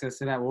still have access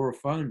to that, or a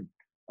phone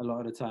a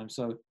lot of the time.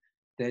 So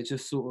they're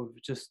just sort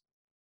of just,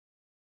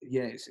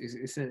 yeah,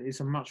 it's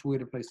a much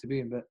weirder place to be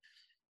in. But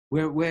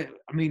we're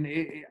I mean,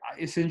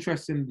 it's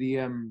interesting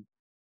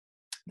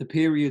the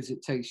periods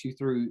it takes you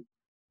through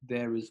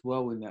there as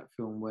well in that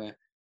film, where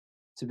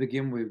to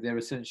begin with they're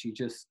essentially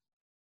just,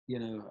 you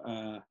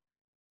know,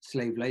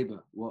 slave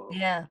labor.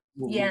 Yeah.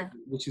 Yeah.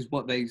 Which is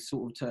what they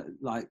sort of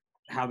like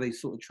how they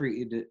sort of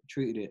treated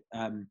it.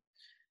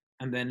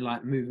 And then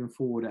like moving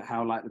forward at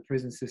how like the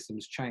prison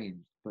system's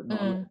changed, but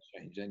not a lot Mm. has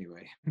changed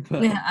anyway.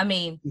 but Yeah. I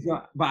mean,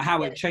 but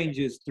how yeah. it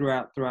changes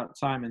throughout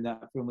time in that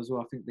film as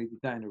well. I think they did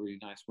that in a really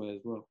nice way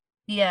as well.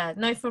 Yeah,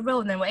 no, for real.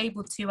 And then we're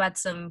able to add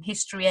some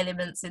history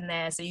elements in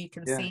there so you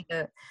can Yeah, see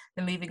the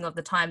moving of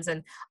the times.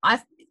 And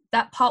I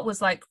that part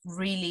was like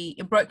really,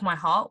 it broke my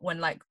heart when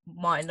like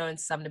Martin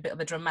Lawrence is having a bit of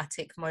a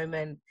dramatic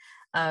moment,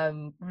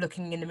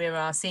 looking in the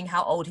mirror, seeing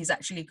how old he's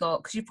actually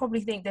got. Because you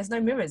probably think there's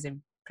no mirrors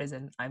in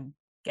prison, I'm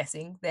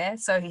guessing there.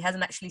 So he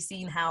hasn't actually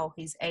seen how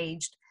he's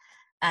aged.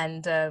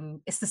 And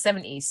it's the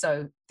 70s,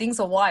 so things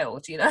are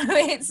wild, you know.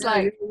 It's yeah, yeah,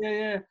 like, yeah,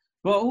 yeah.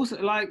 But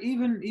also like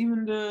even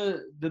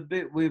the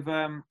bit with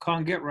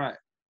Can't Get Right.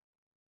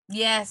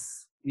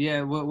 yes.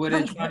 Yeah, where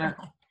they're Can't trying get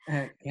to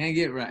right. can't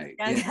get right.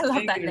 Yeah, I love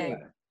can't that get name.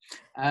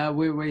 right.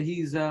 Where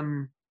he's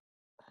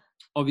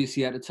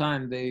obviously at the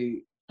time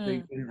they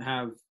Mm, didn't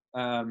have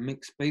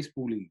mixed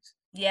baseball leagues,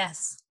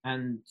 yes.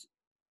 and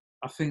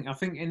I think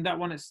in that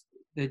one it's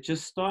they're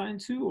just starting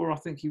to, or I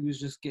think he was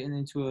just getting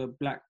into a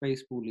black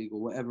baseball league or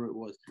whatever it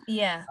was.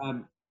 Yeah.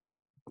 Um,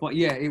 but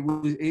yeah,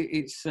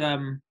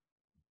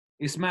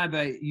 it's mad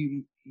that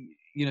you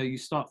know you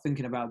start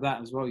thinking about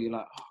that as well. You're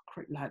like,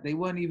 oh, like they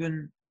weren't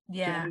even. Do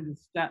you know what Yeah. I mean?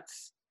 The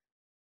stats,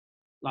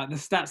 like the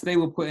stats they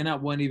were putting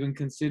up weren't even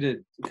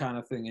considered, kind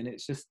of thing. And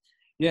it's just,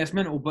 yeah, it's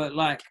mental. But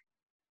like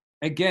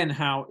again,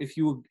 how if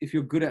you're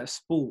good at a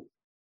sport,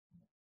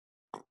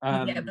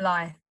 You get a um,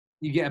 bly.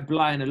 you get a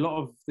blind in a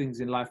lot of things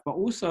in life. But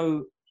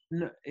also,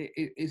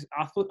 it's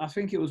I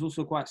think it was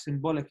also quite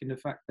symbolic in the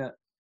fact that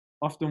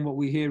often what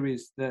we hear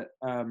is that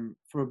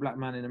for a black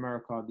man in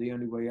America, the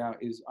only way out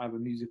is either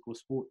music or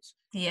sports.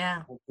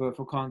 Yeah.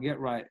 For Can't Get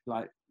Right,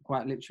 like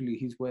quite literally,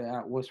 his way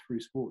out was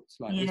through sports.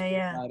 Like this Yeah,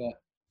 yeah. guy that,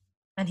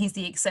 And he's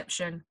the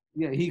exception.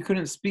 yeah, he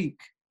couldn't speak.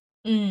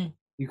 Mm.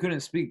 He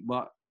couldn't speak,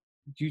 but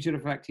due to the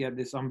fact he had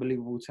this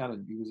unbelievable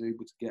talent, he was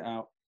able to get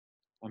out,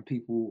 and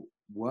people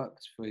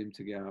worked for him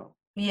to get out.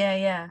 Yeah,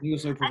 yeah. He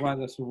also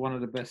provided us with one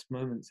of the best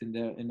moments in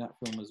that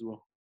film as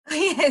well.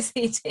 Yes,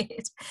 he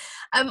did.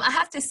 I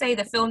have to say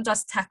the film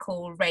does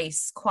tackle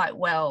race quite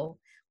well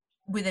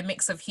with a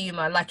mix of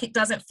humor. Like it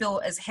doesn't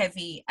feel as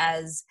heavy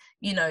as,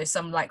 you know,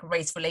 some like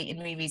race related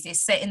movies.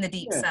 It's set in the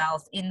deep Yeah,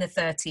 south in the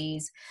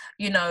 30s.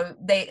 You know,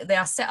 they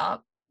are set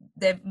up,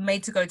 they're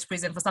made to go to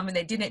prison for something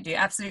they didn't do,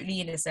 absolutely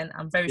innocent.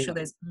 I'm very sure yeah.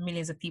 there's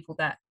millions of people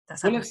that's Well,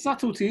 happened. it's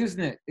subtlety,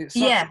 isn't it? It's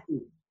Yeah.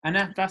 subtlety, and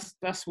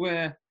that's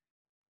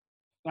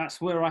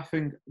where I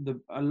think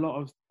a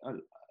lot of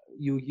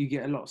you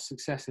get a lot of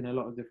success in a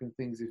lot of different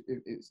things.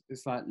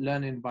 It's like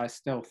learning by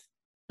stealth.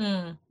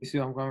 Mm. You see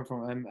where I'm coming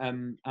from,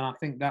 and I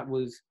think that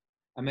was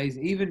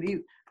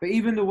amazing. But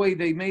even the way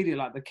they made it,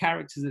 like the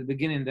characters at the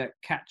beginning that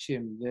catch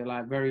him, they're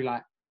like very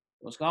like,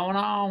 what's going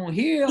on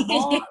here,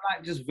 boy?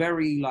 Like just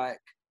very like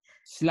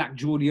slack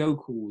Geordie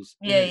Ocals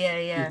in Yeah, it. yeah,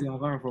 You yeah. see where I'm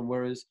coming from.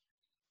 Whereas,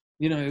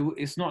 you know,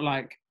 it's not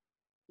like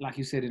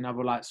you said in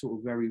other like sort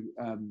of very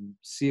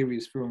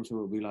serious films where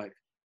it'll be like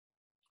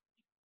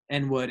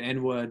N word,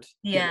 N word.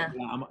 Yeah.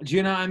 Do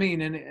you know what I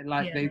mean? And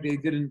like Yeah. they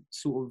didn't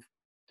sort of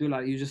do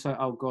like you just like,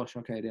 oh gosh,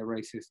 okay, they're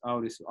racist.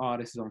 This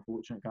is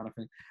unfortunate, kind of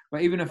thing.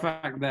 But even the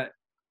fact that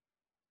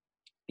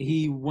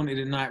he wanted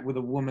a night with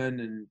a woman,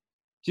 and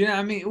do you know what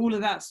I mean? All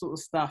of that sort of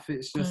stuff.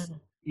 It's just Mm.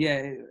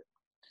 yeah,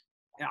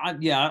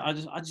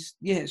 I just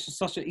yeah, it's just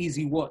such an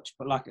easy watch.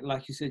 But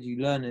like you said, you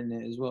learn in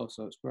it as well,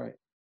 so it's great.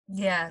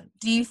 Yeah.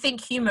 Do you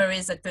think humor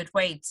is a good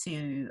way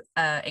to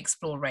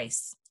explore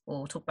race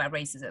or talk about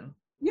racism?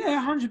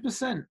 Yeah,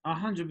 100%,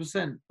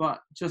 100%,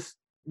 but just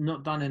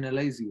not done in a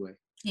lazy way.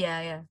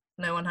 Yeah, yeah.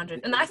 No,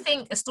 100. And I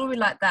think a story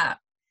like that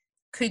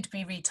could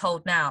be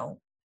retold now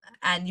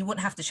and you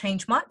wouldn't have to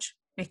change much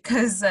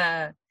because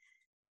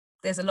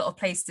there's a lot of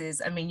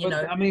places. I mean, you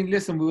But know. I mean,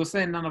 listen, we were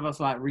saying none of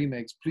us like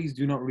remakes. Please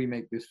do not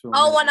remake this film.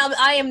 Oh, and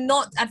I am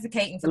not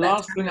advocating for The that to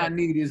last thing I happen.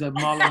 need is a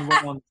Marlon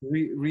Wayans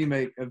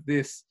remake of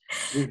this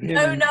with him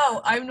No, and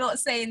no, I'm not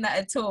saying that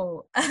at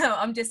all.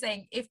 I'm just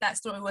saying if that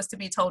story was to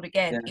be told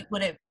again,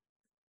 yeah.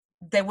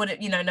 there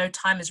wouldn't, you know, no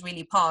time has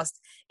really passed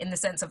in the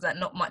sense of that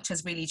not much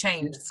has really Yeah.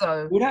 changed.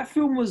 So, Well, that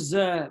film was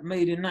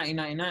made in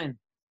 1999.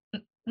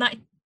 not,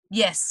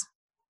 yes.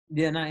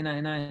 Yeah,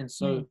 1999.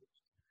 So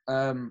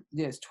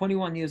Yeah, it's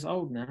 21 years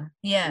old now.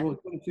 Yeah. Well,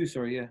 22,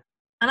 sorry, yeah.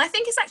 And I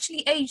think it's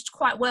actually aged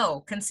quite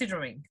well,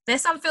 considering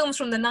there's some films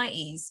from the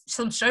 90s,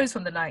 some shows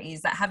from the 90s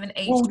that haven't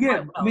aged Well,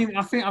 yeah, quite I well. mean,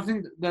 I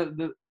think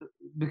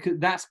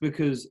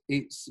because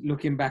it's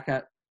looking back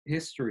at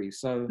history.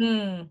 So,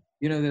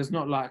 you know, there's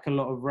not like a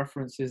lot of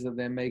references that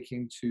they're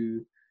making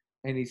to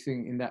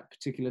anything in that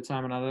particular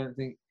time. And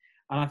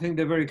I think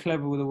they're very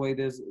clever with the way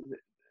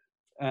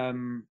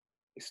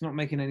it's not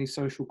making any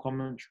social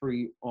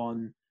commentary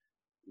on,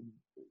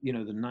 you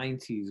know, the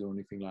 90s or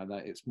anything like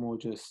that. It's more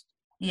just,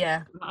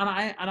 Yeah. and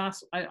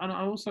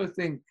I also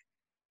think,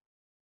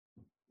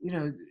 you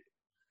know,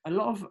 a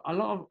lot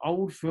of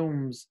old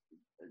films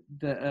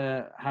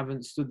that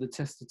haven't stood the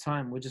test of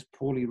time were just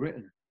poorly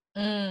written.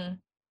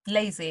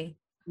 Lazy.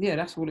 Yeah,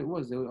 that's all it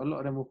was. A lot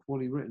of them were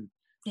poorly written.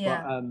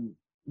 Yeah.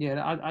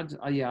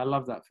 But yeah, I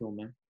love that film,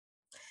 man.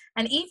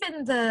 And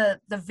even the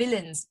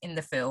villains in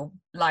the film,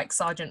 like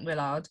Sergeant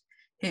Willard,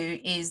 who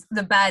is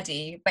the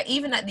baddie, but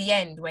even at the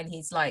end when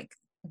he's like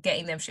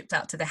getting them shipped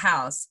out to the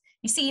house,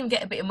 you see him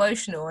get a bit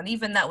emotional, and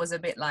even that was a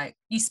bit like,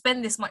 you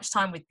spend this much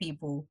time with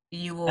people,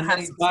 you will And have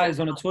then he dies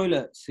on a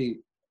toilet seat.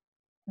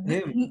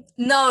 Him.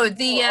 No,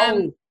 the guy you're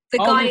in the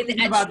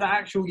talking about the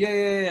actual,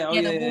 yeah. Oh,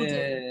 yeah, yeah, the yeah,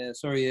 warden. yeah.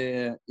 Sorry,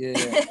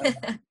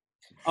 yeah.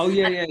 Oh,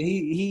 yeah.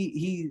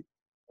 He,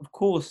 of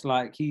course,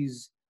 like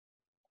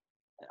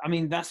I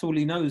mean, that's all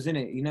he knows, isn't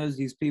it? He knows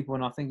these people,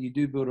 and I think you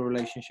do build a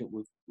relationship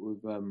with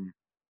them,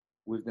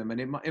 and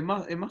it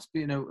must be,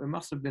 you know, it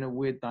must have been a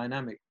weird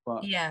dynamic,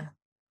 but Yeah.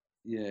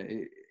 yeah,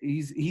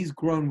 he's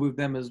grown with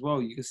them as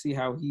well. You can see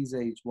how he's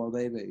aged while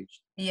they've aged.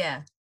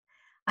 Yeah.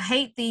 I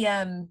hate the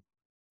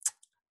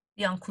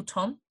Uncle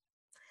Tom.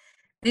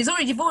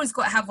 You've always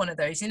got to have one of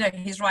those, you know,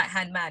 his right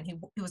hand man who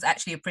was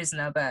actually a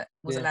prisoner but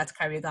was allowed to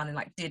carry a gun and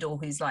like did all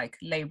his like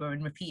labor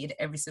and repeated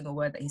every single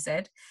word that he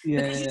said.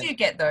 Yeah, because you do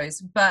get those,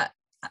 but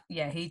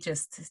yeah,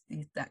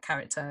 that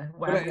character.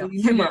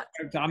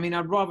 I mean,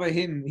 I'd rather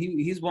him.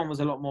 His one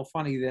was a lot more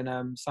funny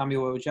than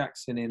Samuel L.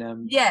 Jackson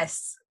in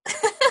Yes.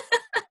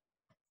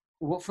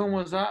 What film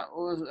was that?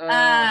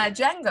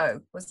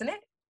 Django, wasn't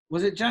it?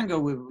 Was it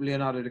Django with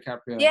Leonardo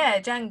DiCaprio?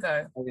 Yeah,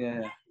 Django. Oh,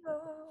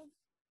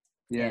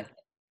 yeah.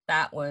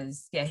 That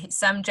was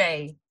Sam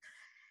J.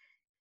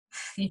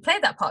 You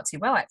played that part too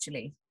well,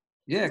 actually.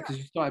 Yeah, because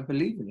you started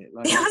believing it.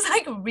 Like, I was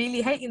like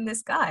really hating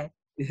this guy.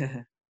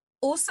 Yeah.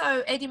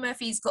 Also, Eddie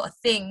Murphy's got a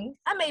thing,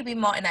 and maybe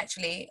Martin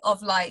actually,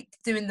 of like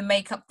doing the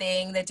makeup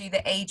thing. They do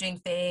the aging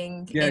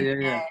thing.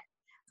 Yeah.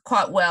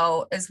 Quite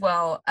well as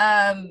well.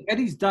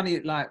 Eddie's done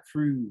it like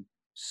through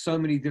so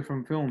many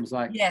different films.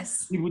 Like,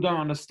 yes, people don't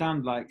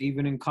understand. Like,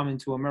 even in Coming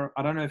to America,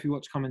 I don't know if you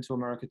watch Coming to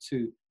America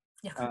 2.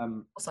 Yeah.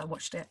 Also, I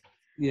watched it.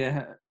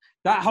 Yeah.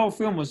 That whole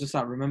film was just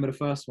like, remember the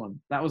first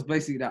one? That was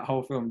basically that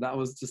whole film. That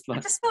was just like,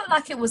 I just felt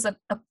like it was a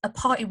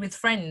party with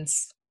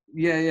friends.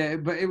 Yeah,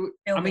 but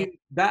I mean,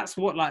 that's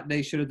what like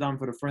they should have done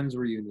for the Friends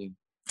reunion.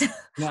 You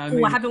know what I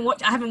mean? I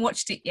haven't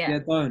watched it yet. Yeah,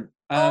 don't.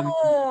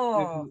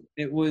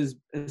 It was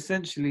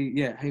essentially,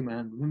 yeah. Hey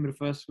man, remember the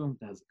first film?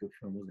 That was a good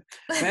film, wasn't it?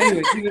 But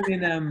anyway,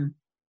 even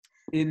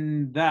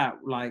in that,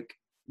 like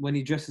when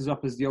he dresses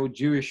up as the old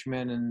Jewish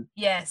men and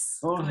yeah,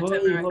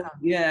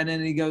 and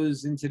then he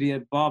goes into the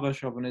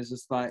barbershop and it's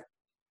just like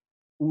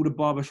all the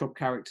barbershop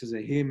characters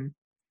are him.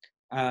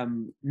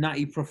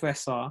 Nutty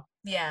Professor.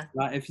 Yeah.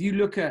 Like if you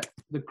look at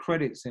the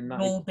credits in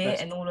Nutty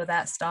Professor and all of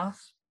that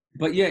stuff.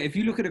 But yeah, if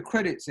you look at the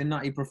credits in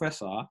Nutty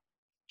Professor,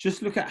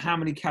 just look at how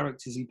many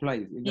characters he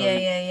plays. It goes,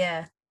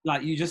 yeah.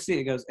 Like you just see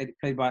it goes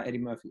played by Eddie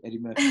Murphy. Eddie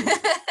Murphy.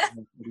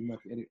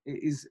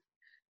 It is.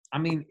 I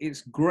mean,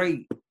 it's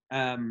great.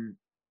 I mean,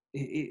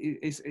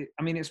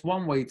 it's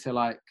one way to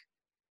like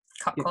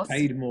get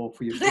paid more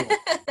for your film.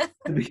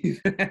 To be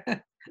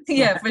fair.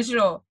 Yeah, for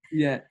sure.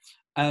 Yeah.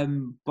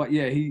 But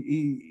yeah,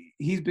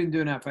 he's been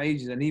doing that for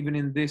ages, and even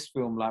in this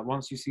film, like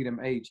once you see them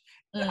age,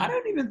 I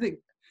don't even think.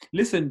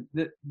 Listen,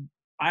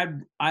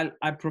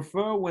 I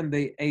prefer when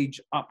they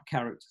age up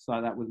characters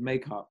like that with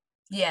makeup.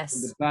 Yes.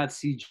 The bad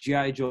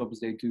CGI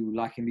jobs they do,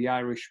 like in The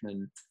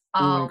Irishman.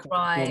 Oh,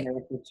 right.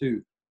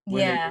 Too,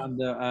 when they done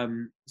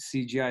the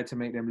CGI to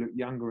make them look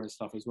younger and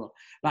stuff as well.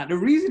 Like the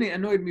reason it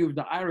annoyed me with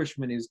The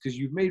Irishman is because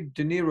you've made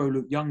De Niro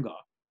look younger.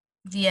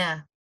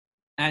 Yeah.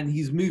 And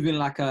he's moving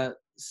like a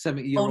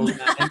 70-year-old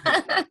man.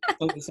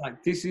 So it's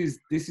like this is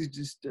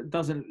just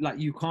doesn't, like,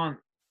 you can't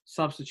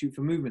substitute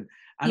for movement.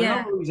 And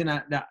another reason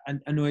that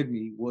annoyed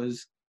me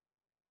was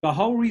the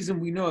whole reason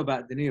we know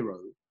about De Niro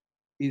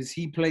is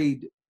he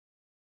played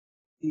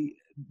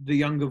the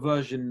younger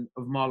version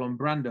of Marlon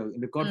Brando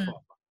in The Godfather,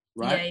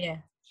 right? Yeah.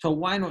 So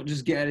why not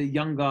just get a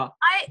younger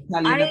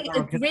I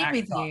agree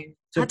with you.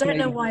 I don't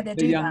know why they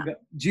do that.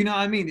 Do you know what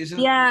I mean? It's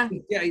just,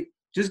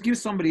 just give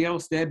somebody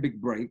else their big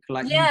break,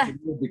 like you give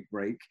your big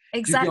break.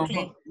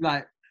 Exactly.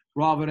 Like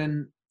rather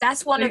than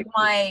that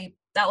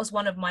was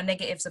one of my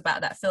negatives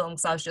about that film.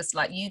 So I was just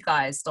like, you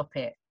guys stop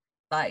it.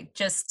 Like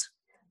just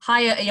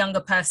hire a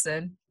younger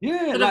person.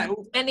 Yeah, like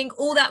spending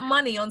all that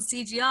money on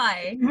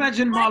CGI.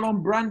 Imagine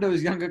Marlon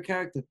Brando's younger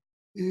character.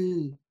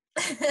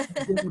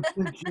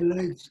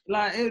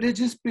 Like it would have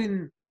just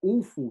been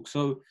awful.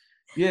 So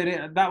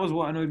yeah, that was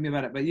what annoyed me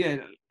about it. But yeah,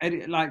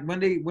 like when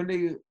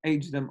they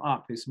age them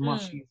up, it's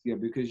much easier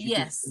because you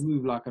can Yes.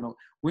 move like an.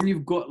 When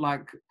you've got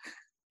like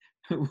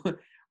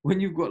when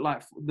you've got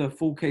like the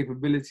full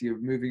capability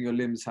of moving your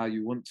limbs how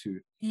you want to,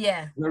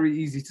 Yeah. very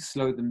easy to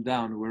slow them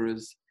down.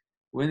 Whereas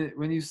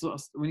when you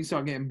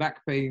start getting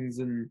back pains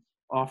and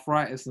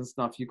arthritis and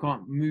stuff, you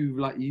can't move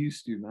like you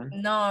used to, man.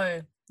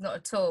 No, not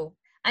at all.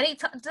 And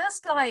it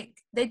just like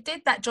they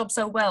did that job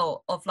so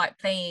well of like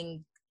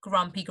playing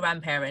grumpy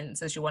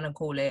grandparents, as you want to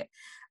call it,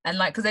 and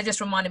like because they just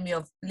reminded me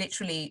of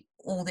literally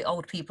all the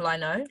old people I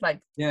know. Like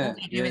all Yeah,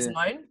 they do yeah, is yeah,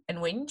 moan and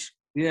whinge.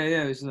 yeah.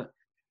 It's like,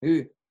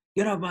 "Hey,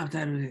 get up, my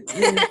dad,"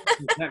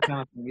 that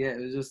kind of thing. Yeah,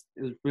 it was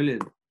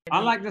brilliant. I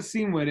like the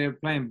scene where they're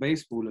playing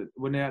baseball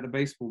when they're at the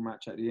baseball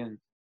match at the end.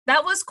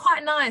 That was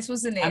quite nice,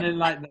 wasn't And it? then,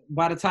 like,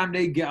 by the time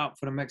they get up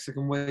for the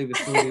Mexican wave, it's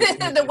still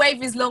The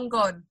wave is long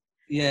gone.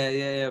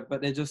 yeah.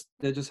 But they're just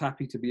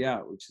happy to be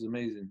out, which is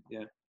amazing.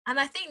 Yeah. And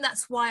I think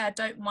that's why I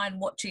don't mind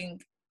watching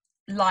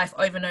Life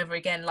over and over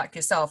again, like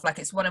yourself. Like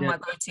it's one of Yeah. my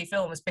go-to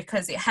films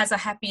because it has a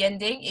happy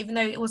ending, even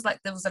though it was like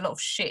there was a lot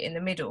of shit in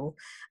the middle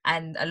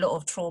and a lot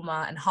of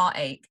trauma and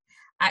heartache.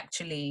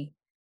 Actually,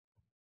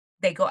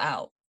 they got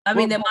out. I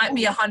mean, Well, there might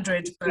be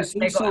 100, but it's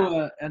they got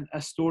out. also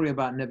a story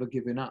about never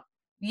giving up.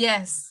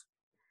 Yes.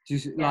 Yeah.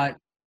 Like,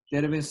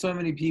 there have been so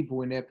many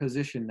people in their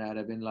position that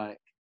have been like,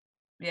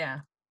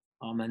 Yeah.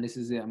 oh man, this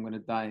is it. I'm gonna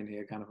die in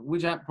here, kind of.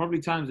 Which probably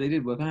times they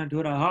did. We're gonna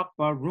do the hot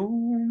bar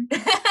room. You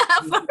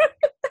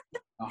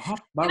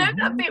know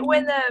that bit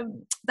when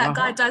that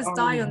guy does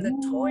die on the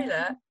room.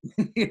 toilet?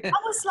 Yeah.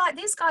 I was like,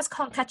 these guys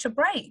can't catch a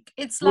break.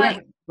 It's Well,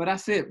 like, but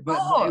that's it.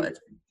 God.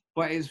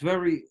 But it's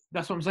very.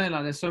 That's what I'm saying.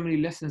 Like, there's so many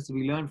lessons to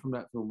be learned from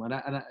that film, and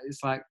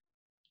it's like,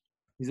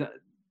 is that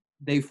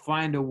they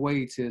find a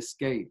way to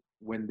escape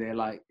when they're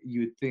like,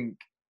 you'd think,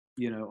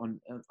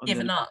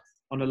 Giving up.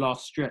 on the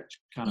last stretch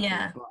kind of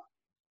Yeah. thing. But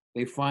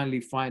they finally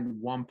find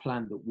one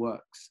plan that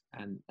works,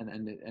 and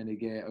they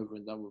get it over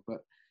and done with.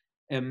 But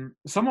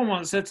someone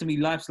once said to me,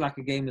 "Life's like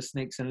a game of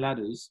snakes and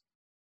ladders.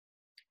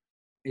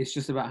 It's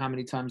just about how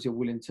many times you're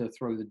willing to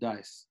throw the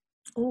dice."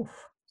 Oof.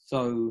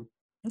 So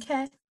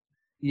Okay.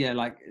 yeah,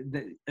 like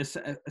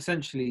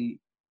essentially,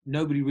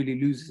 nobody really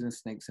loses in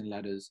snakes and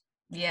ladders.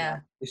 Yeah.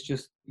 It's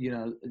just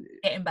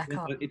Getting back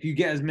up. if you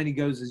get as many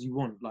goes as you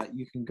want, like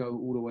you can go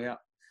all the way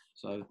up.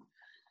 So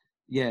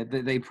yeah,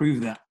 they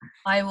prove that.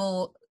 I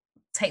will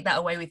take that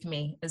away with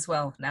me as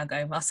well. Now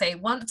going, I'll say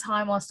one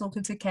time I was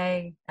talking to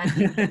Kay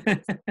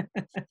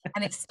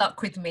and it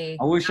stuck with me.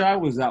 I wish I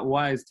was that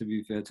wise, to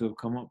be fair, to have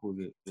come up with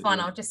it. It's fine,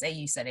 I'll just say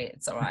you said it.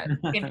 It's all right.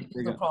 Give it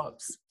the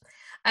props.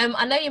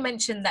 I know you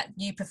mentioned that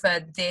you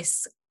preferred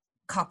this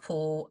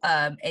couple,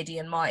 Eddie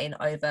and Martin,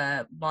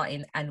 over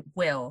Martin and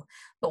Will,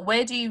 but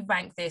where do you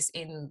rank this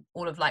in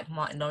all of like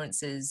Martin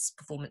Lawrence's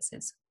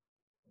performances?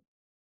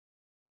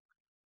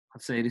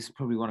 I'd say this is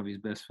probably one of his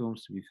best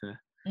films, to be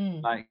fair.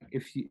 Mm. Like,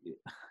 I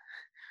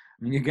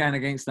mean, you're going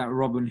against that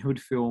Robin Hood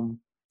film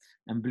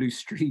and Blue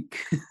Streak.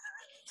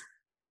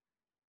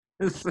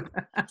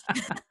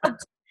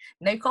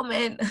 No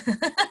comment.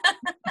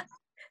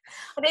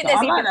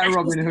 I like that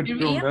Robin Hood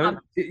film, though.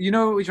 You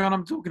know which one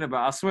I'm talking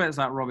about? I swear it's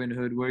that Robin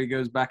Hood where he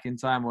goes back in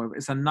time, or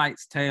it's A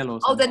Knight's Tale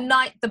or something.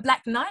 Oh, the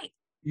Black Knight?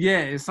 Yeah,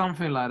 it's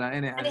something like that,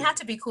 innit? And it had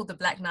to be called The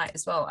Black Knight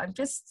as well. I'm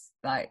just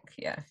like,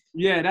 yeah.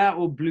 Yeah, that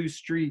or Blue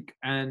Streak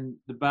and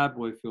the Bad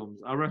Boy films.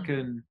 I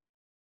reckon.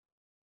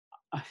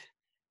 Do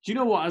you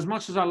know what? As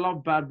much as I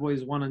love Bad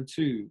Boys 1 and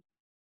 2,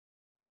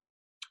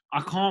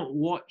 I can't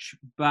watch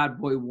Bad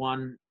Boy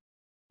 1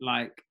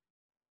 like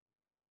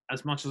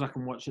as much as I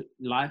can watch it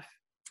live.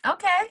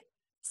 Okay.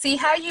 See,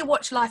 how you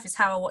watch Life is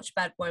how I watch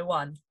Bad Boy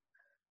 1.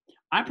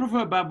 I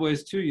prefer Bad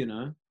Boys 2, you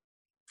know.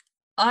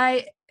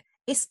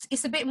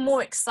 It's a bit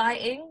more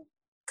exciting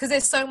because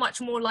there's so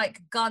much more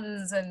like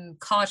guns and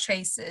car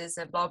chases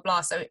and blah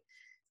blah. So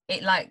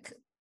it like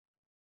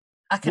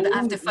I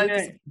have to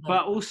focus. Yeah,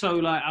 but also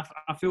like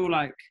I feel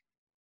like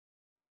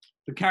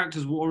the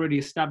characters were already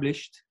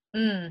established,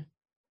 and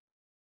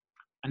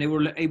they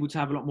were able to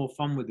have a lot more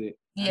fun with it.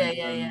 Yeah,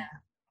 and, yeah.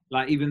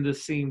 Like even the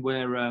scene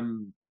where I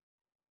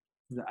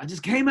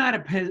just came out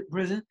of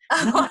prison.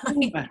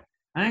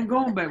 I ain't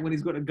going back when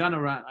he's got a gun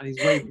around and he's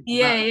waving.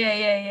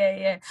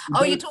 Yeah.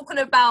 Oh, you're talking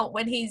about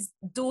when his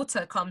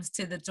daughter comes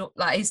to the door,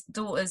 like his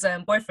daughter's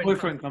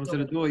boyfriend comes to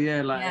the door.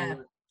 Yeah, like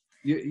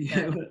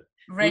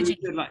Reggie.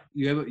 Like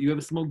you ever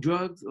smoke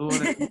drugs or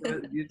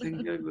whatever, you think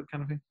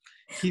kind of thing.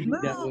 Keep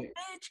it that way.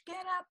 Bitch, get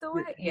out the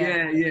way.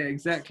 Yeah,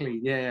 exactly.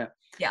 Yeah.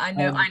 Yeah, I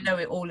know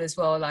it all as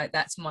well. Like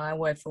that's my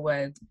word for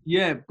word.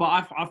 Yeah,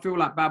 but I feel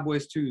like Bad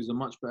Boys 2 is a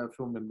much better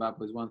film than Bad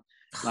Boys 1.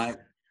 Like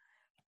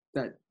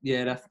that.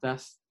 Yeah,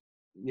 that's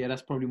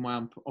probably my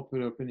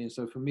unpopular opinion.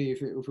 So for me,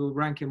 if we're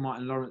ranking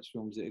Martin Lawrence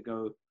films, it'd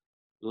go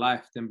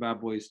Life, then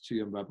Bad Boys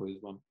 2 and Bad Boys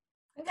 1.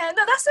 Okay,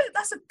 no,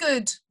 that's a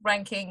good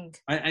ranking.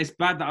 It's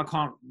bad that I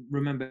can't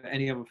remember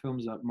any other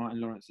films that Martin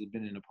Lawrence has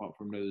been in apart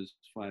from those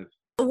 5.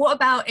 What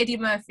about Eddie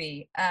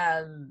Murphy?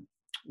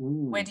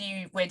 Where do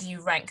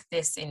you rank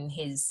this in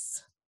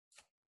his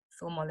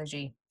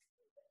filmology?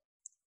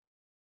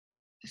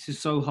 This is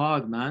so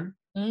hard, man.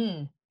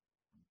 Mm,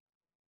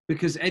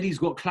 Because Eddie's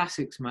got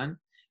classics, man.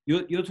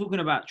 You're talking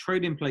about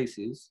Trading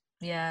Places,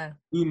 yeah.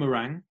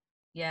 Boomerang,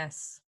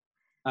 Yes.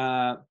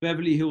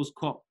 Beverly Hills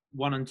Cop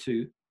 1 and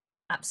 2,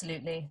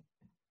 Absolutely.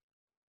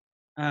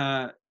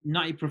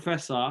 Nutty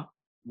Professor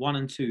 1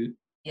 and 2,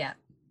 Yeah.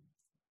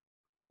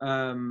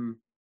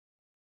 um,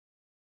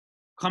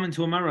 Coming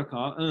to America.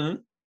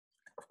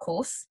 Of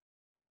course.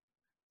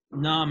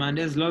 Nah, man,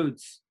 there's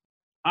loads.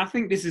 I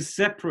think this is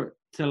separate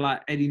to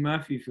like Eddie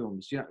Murphy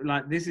films. Yeah,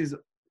 like this is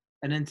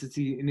an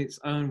entity in its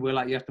own where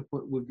like you have to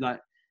put with like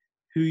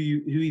who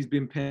he's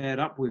been paired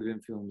up with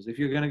in films. If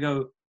you're gonna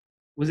go,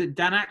 was it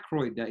Dan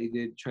Aykroyd that he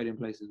did Trading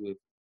Places with?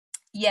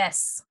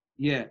 Yes.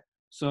 Yeah.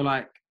 So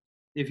like,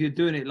 if you're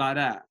doing it like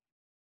that,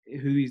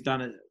 who he's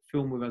done a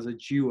film with as a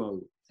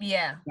duo,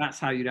 Yeah. that's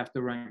how you'd have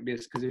to rank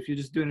this. Because if you're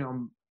just doing it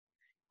on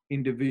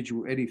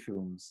individual Eddie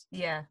films,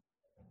 Yeah.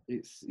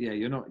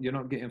 you're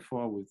not getting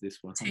far with this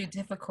one. Too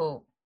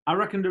difficult. I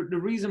reckon the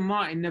reason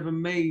Martin never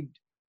made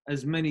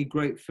as many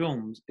great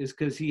films is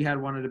because he had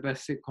one of the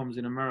best sitcoms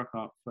in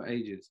America for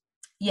ages.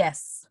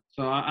 Yes.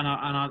 So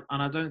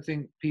I don't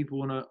think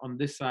people on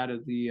this side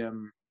of the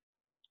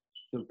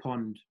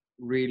pond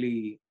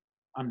really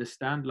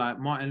understand. Like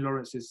Martin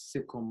Lawrence's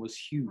sitcom was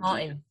huge.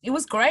 Martin. It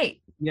was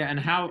great. Yeah, and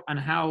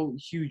how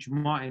huge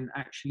Martin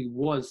actually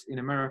was in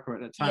America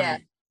at that time. Yeah.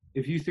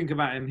 If you think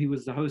about him, he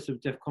was the host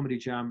of Def Comedy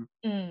Jam.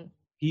 Mm.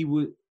 He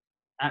would,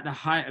 at the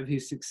height of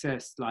his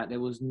success, like there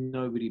was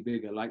nobody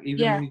bigger. Like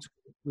even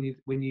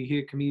when you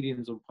hear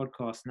comedians on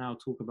podcasts now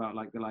talk about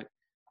like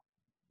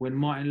when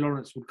Martin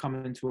Lawrence would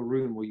come into a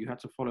room where you had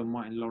to follow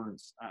Martin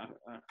Lawrence at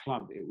a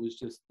club, it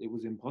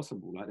was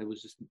impossible. Like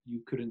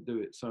you couldn't do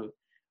it. So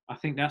I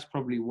think that's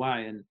probably why.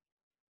 And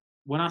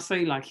when I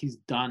say like he's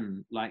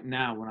done, like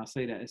now when I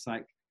say that, it's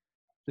like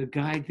the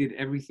guy did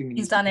everything.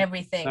 He's done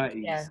everything.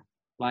 30s. Yeah.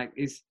 Like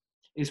it's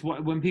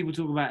what when people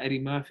talk about Eddie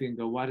Murphy and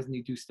go, why doesn't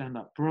he do stand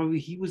up? Bro,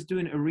 he was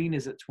doing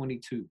arenas at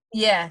 22.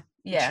 Yeah.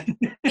 Yeah.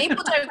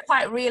 People don't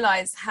quite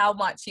realize how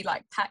much he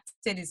like packed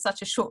in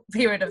such a short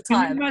period of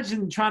time. Can you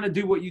imagine trying to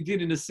do what you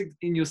did in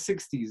your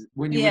 60s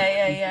when you were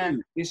 22? Yeah.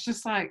 It's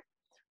just like,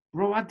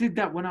 bro, I did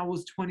that when I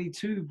was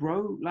 22,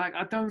 bro. Like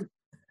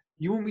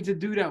you want me to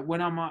do that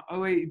when I'm at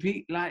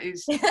 08 like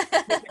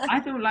I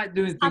don't like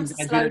doing things.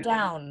 Slow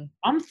down.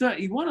 I'm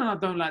 31 and I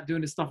don't like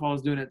doing the stuff I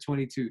was doing at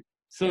 22.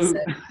 So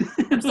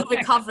I'm still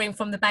recovering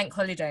from the bank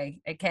holiday.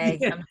 Okay,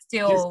 yeah, I'm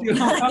still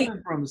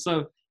recovering from.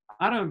 So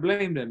I don't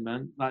blame them,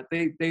 man. Like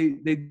they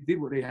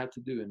did what they had to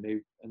do and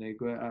they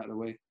got it out of the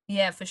way.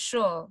 Yeah, for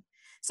sure.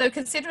 So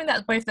considering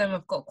that both of them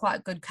have got quite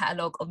a good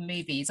catalogue of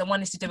movies, I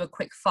wanted to do a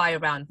quick fire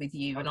round with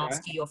you and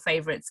ask you your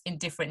favourites in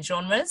different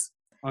genres.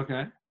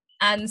 Okay.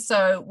 And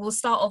so we'll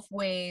start off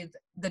with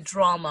the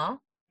drama.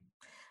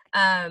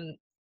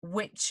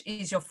 Which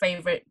is your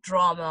favourite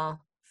drama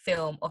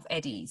film of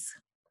Eddie's?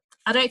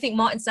 I don't think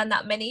Martin's done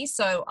that many,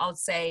 so I'll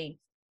say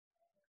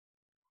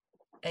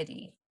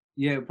Eddie.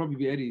 Yeah, it'd probably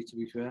be Eddie, to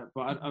be fair.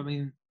 But I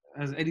mean,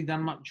 has Eddie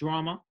done much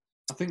drama?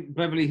 I think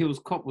Beverly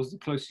Hills Cop was the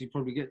closest you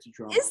probably get to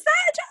drama. Is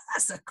that?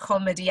 That's a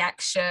comedy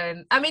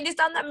action. I mean, he's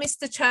done that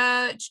Mr.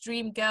 Church,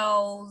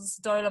 Dreamgirls,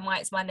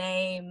 Dolomite's My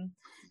Name.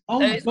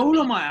 Oh,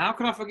 Dolomite. How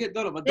could I forget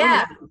Dolomite?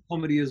 Dolomite is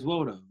comedy as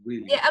well, though,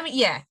 really. Yeah, I mean,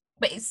 yeah.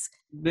 But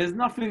there's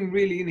nothing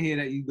really in here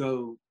that you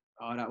go,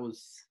 oh, that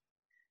was...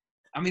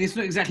 I mean, it's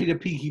not exactly the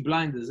Peaky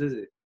Blinders, is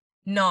it?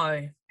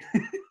 No.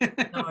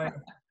 No.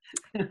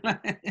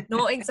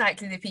 Not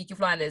exactly the Peaky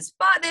Blinders.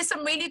 But there's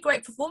some really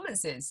great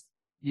performances.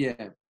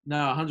 Yeah. No,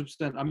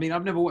 100%. I mean,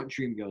 I've never watched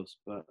Dreamgirls,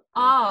 but...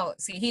 Oh,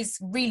 see, he's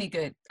really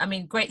good. I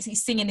mein, great.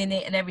 He's singing in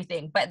it and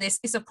everything. But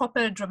it's a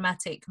proper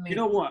dramatic movie. You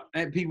know what?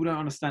 People don't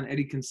understand.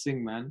 Eddie can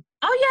sing, man.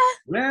 Oh,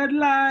 yeah. Red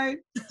light,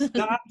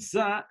 stop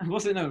sign.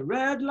 What's it? No,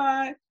 red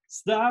light.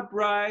 Stop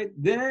right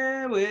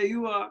there where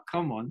you are.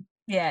 Come on.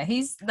 Yeah,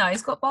 he's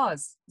got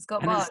bars. He's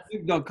got bars. And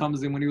Snoop Dogg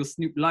comes in when he was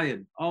Snoop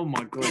Lion. Oh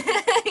my god.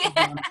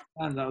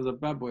 That was a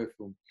Bad Boy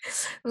film.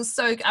 It was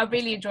so I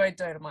really enjoyed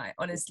Dolomite,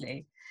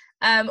 honestly.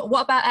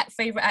 What about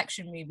favourite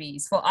action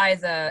movies for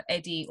either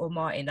Eddie or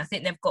Martin? I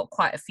think they've got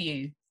quite a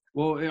few.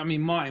 Well, I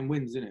mean, Martin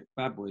wins, isn't it?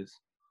 Bad Boys.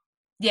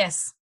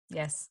 Yes.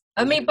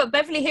 I mean, but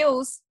Beverly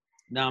Hills.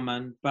 Nah,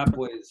 man. Bad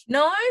Boys.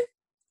 No?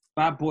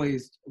 Bad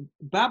Boys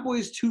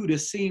 2, the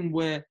scene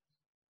where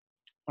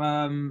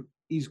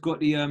he's got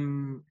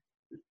the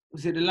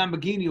was it the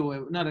Lamborghini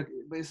or no?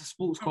 But it's a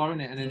sports car,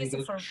 isn't it? And then he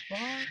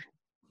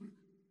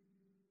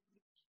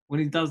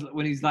goes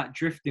when he's like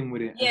drifting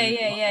with it.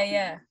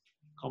 Yeah.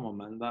 Come on,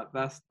 man.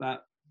 That's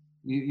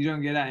you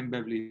don't get that in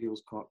Beverly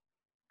Hills Cop.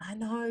 I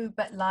know,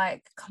 but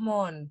like, come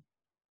on.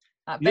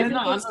 Beverly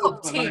Hills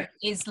Cop 2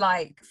 is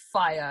like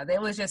fire.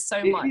 There was just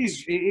so much.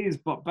 It is,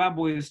 but Bad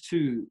Boys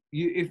 2,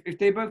 if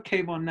they both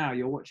came on now,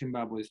 you're watching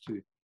Bad Boys 2.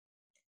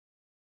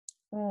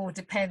 Oh,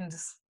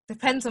 depends.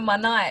 Depends on my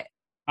night.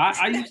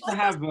 I used to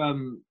have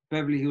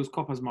Beverly Hills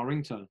Cop as my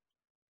ringtone.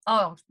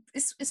 Oh,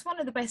 it's one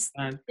of the best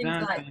things.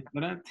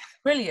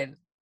 Brilliant.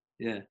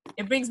 Yeah.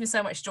 It brings me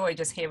so much joy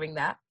just hearing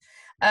that.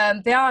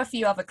 There are a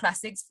few other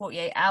classics,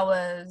 48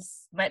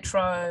 Hours,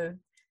 Metro.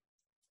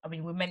 I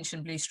mean, we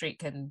mentioned Blue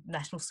Streak and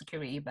National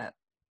Security, but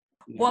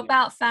Yeah, what yeah.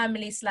 about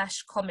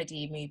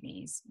family/comedy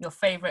movies? Your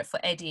favorite for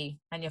Eddie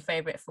and your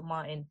favorite for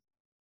Martin?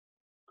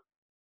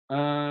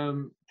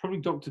 Probably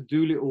Doctor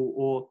Dolittle,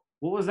 or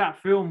what was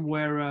that film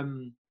where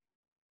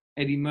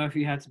Eddie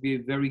Murphy had to be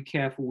very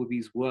careful with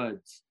his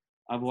words,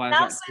 otherwise,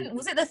 like,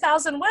 Was it the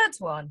Thousand Words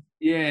one?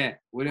 yeah,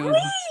 Really?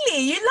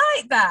 You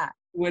like that?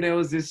 where there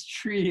was this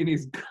tree in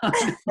his gun.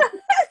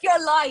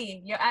 You're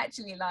lying. You're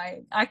actually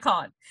lying. I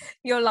can't.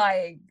 You're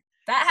lying.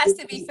 That has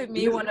to be for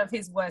me one of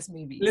his worst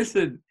movies.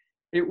 Listen,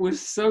 it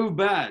was so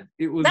bad.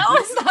 It was.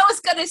 I was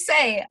gonna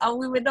say.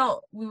 We were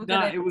not. We were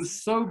Nah, gonna. it was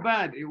so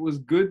bad. It was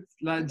good.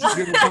 Like, just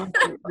give it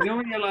you know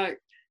when you're like,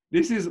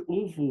 this is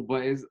awful,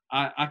 but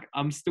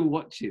I'm still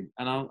watching,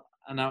 and I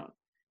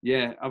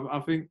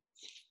think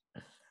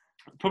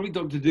probably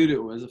Doctor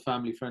Dolittle as a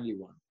family friendly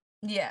one.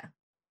 Yeah.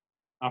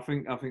 I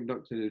think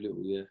Doctor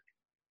Dolittle. Yeah.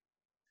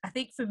 I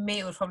think for me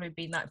it would probably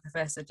be Night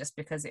Professor, just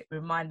because it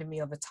reminded me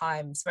of a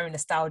time. It's very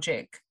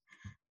nostalgic.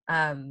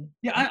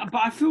 Yeah,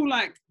 but I feel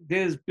like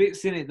there's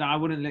bits in it that I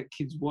wouldn't let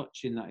kids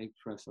watch in Night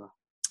Professor.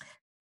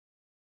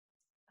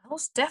 I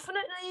was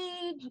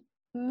definitely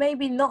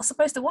maybe not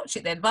supposed to watch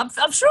it then, but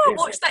I'm sure I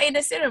watched that in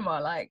the cinema.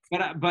 Like,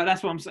 but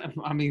that's what I'm saying.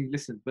 I mean,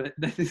 listen, but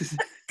this is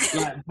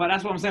like, but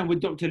that's what I'm saying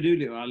with Doctor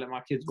Dolittle. I let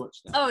my kids watch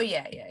that. Oh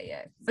yeah,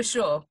 for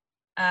sure.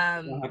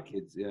 I have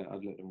kids, yeah,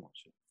 I'd let them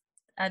watch it.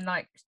 And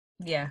like,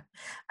 yeah.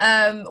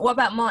 What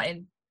about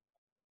Martin?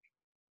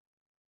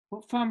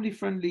 What family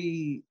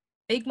friendly?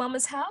 Big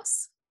Mama's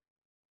House?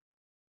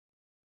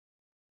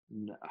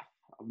 No,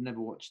 I've never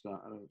watched that.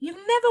 You've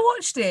never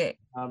watched it?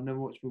 I've never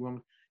watched Big Mama.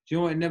 Do you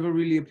know what? It never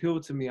really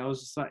appealed to me. I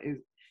was just like,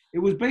 it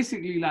was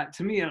basically like,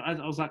 to me, I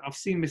was like, I've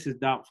seen Mrs.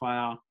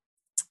 Doubtfire.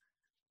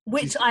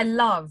 Which I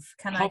love.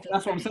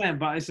 That's what I'm saying,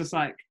 but it's just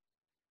like,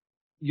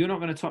 you're not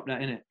going to top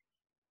that, innit?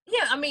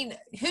 Yeah, I mean,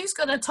 who's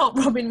going to top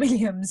Robin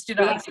Williams? Do you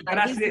know? But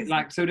that's it.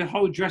 Like, so the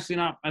whole dressing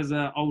up as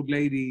an old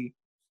lady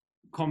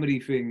comedy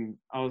thing,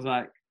 I was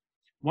like,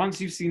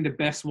 once you've seen the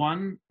best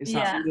one, it's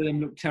like all of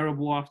them look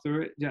terrible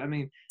after it. Do you know what I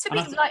mean? To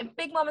me, like,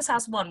 Big Mama's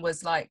House 1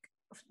 was like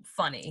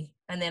funny,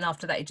 and then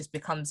after that, it just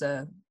becomes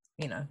it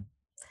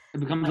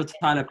becomes a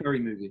Tyler Perry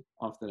movie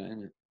after that,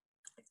 isn't it?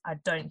 I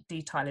don't do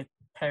Tyler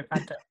Perry.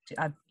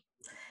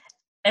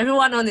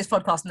 Everyone on this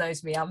podcast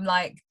knows me. I'm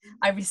like,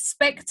 I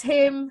respect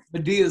him.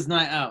 Medea's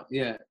Night Out,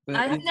 yeah. But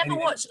I have never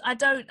watched. I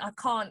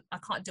can't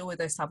deal with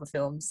those type of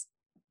films.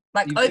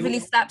 Like overly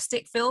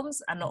slapstick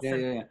films. I'm not.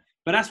 Yeah.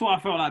 But that's what I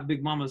felt like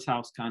Big Mama's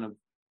House kind of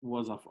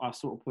was. I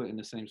sort of put it in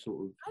the same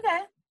sort of.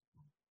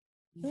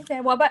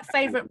 Okay. What about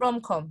favorite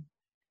rom-com?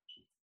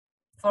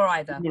 For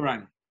either.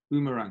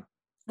 Boomerang.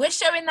 We're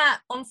showing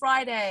that on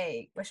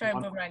Friday. We're showing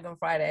Boomerang on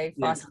Friday.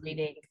 Fast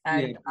reading,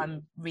 and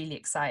I'm really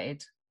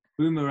excited.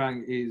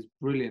 Boomerang is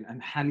brilliant,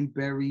 and Halle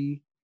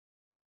Berry.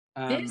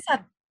 They just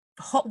had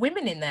hot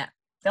women in there.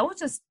 They were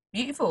just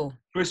beautiful.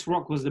 Chris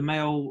Rock was the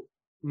male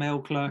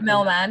clerk.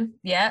 Mailman,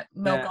 male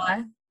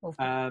guy.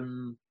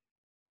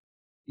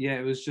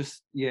 It was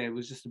just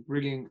a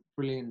brilliant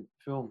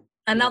film.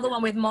 Another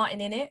one with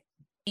Martin in it.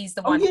 He's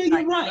the one. Oh yeah,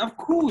 you're right. Of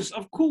course.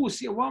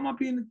 Yeah, why am I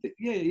being?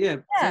 Yeah.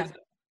 So,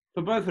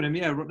 for both of them,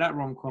 that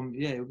rom-com,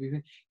 it would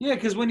be. Yeah,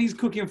 because when he's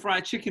cooking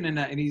fried chicken and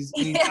that, and he's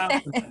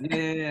house,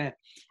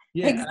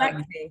 yeah,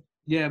 exactly.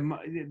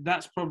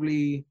 That's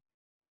probably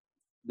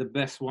the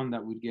best one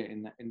that we'd get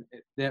in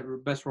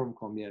that best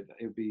rom-com. Yeah,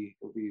 it'll be.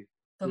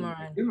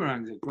 Boomerang.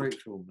 Boomerang's a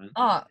great film, man.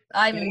 Oh,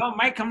 they don't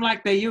make them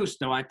like they used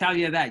to. I tell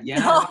you that. Yeah.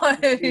 No,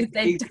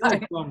 they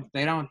don't.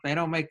 They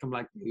don't make them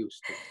like they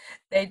used to.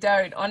 They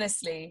don't,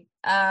 honestly.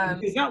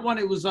 Because that one,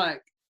 it was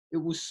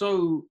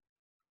so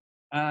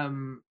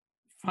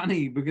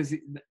funny because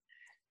it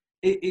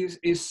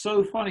is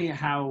so funny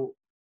how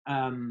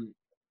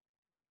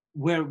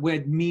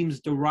where memes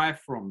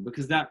derive from,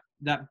 because that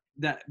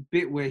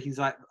bit where he's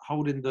like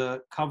holding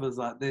the covers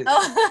like this.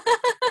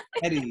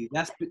 Eddie,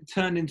 that's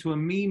turned into a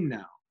meme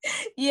now.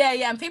 Yeah,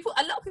 and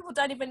a lot of people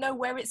don't even know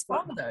where it's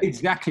from, though.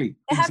 Exactly.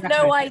 They have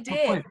no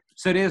idea.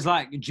 So there's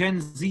like Gen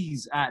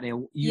Zs out there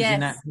using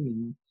that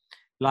meme,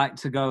 like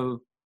to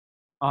go,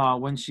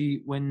 when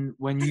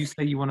you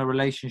say you want a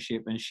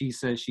relationship and she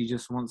says she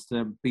just wants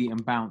to beat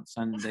and bounce,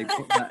 and they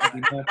put that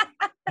in there,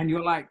 and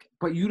you're like,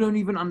 but you don't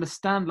even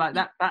understand, like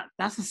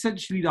that's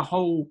essentially the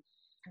whole.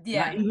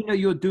 Yeah. Like, even though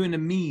you're doing a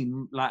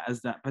meme like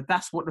as that, but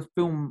that's what the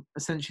film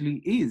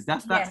essentially is.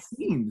 That's that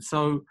scene.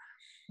 So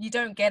you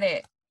don't get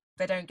it.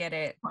 They don't get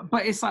it.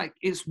 But it's like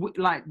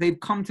they've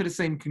come to the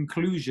same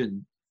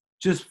conclusion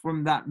just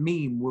from that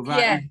meme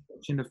without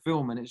watching the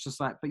film, and it's just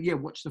like, but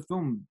watch the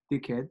film,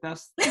 dickhead.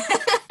 That's.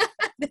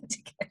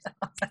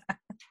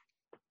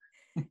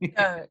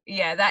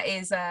 That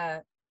is.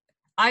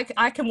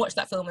 I can watch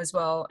that film as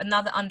well.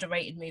 Another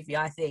underrated movie,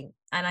 I think,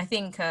 and I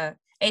think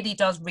Eddie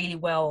does really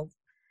well.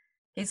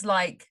 It's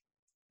like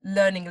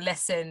learning a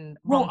lesson.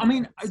 Well, I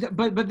mean,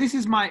 but this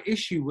is my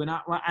issue when I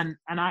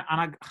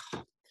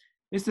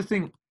it's the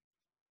thing.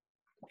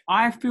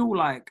 I feel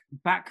like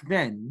back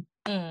then,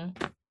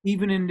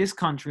 even in this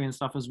country and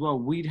stuff as well,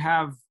 we'd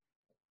have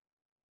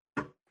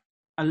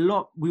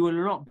we were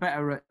a lot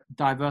better at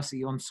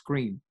diversity on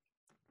screen.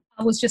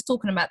 I was just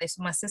talking about this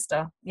with my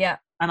sister. Yeah.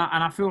 And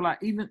I feel like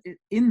even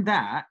in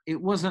that,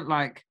 it wasn't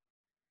like,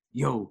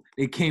 yo,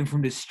 they came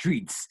from the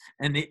streets.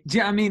 And do you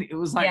know what I mean? It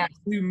was like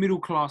two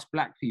middle-class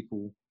black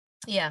people.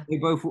 Yeah. They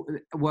both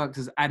worked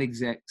as ad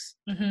execs,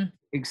 Mm-hmm.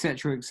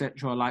 etc.,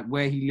 etc. Like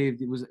where he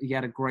lived, he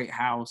had a great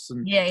house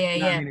and Yeah. you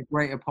know what I mean, a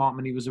great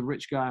apartment. He was a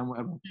rich guy and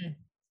whatever. Mm.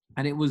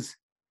 And it was,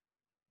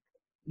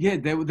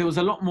 there was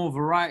a lot more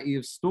variety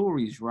of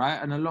stories,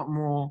 right? And a lot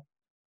more,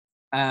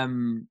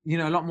 you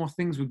know, a lot more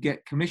things would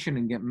get commissioned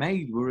and get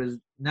made. Whereas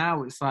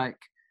now it's like,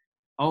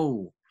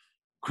 oh,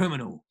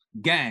 criminal,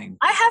 gang.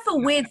 I have a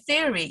weird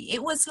theory.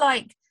 It was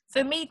like,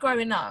 for me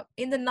growing up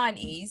in the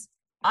 90s,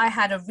 I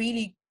had a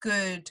really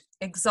good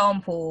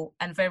example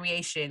and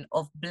variation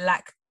of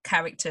black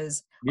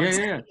characters.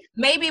 Yeah.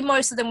 Maybe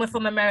most of them were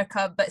from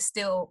America, but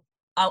still,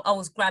 I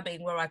was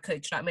grabbing where I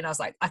could. You know what I mean? I was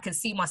like, I can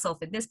see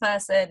myself in this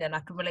person and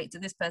I can relate to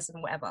this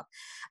person, whatever.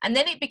 And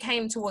then it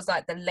became towards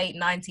like the late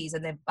 90s.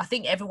 And then I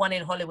think everyone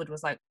in Hollywood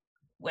was like,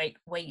 wait,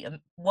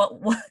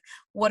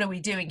 what are we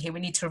doing here? We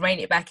need to rein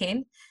it back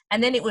in.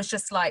 And then it was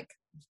just like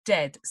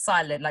dead,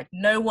 silent, like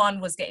no one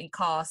was getting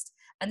cast.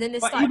 And then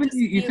but even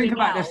you think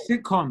about the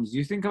sitcoms.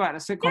 Yeah,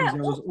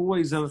 there was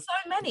always so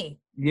many.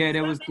 Yeah,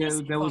 there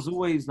was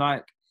always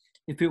like,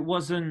 if it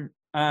wasn't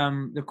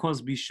the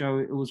Cosby Show,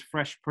 it was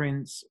Fresh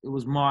Prince, it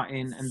was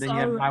Martin, and then you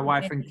had My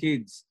Wife and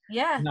Kids.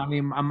 Yeah. You know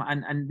what I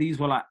mean? And these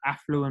were like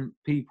affluent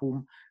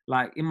people.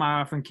 Like in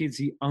My Wife and Kids,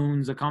 he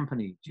owns a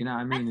company. Do you know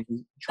what I mean?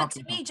 But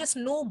to me, just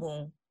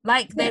normal.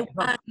 Like they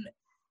weren't.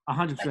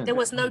 100%. Like, there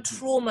was no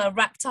trauma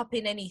wrapped up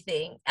in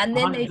anything, and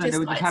then they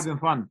were just having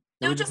fun.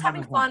 They were just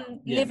having fun,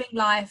 living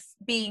life,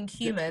 being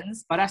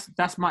humans. But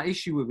that's my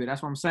issue with it.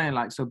 That's what I'm saying.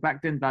 Like, so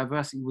back then,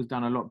 diversity was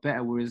done a lot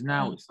better, whereas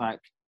now it's like,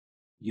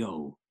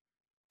 yo,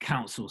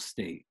 council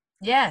state,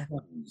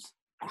 guns,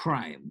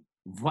 crime,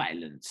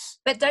 violence.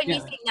 But don't you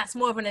think that's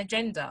more of an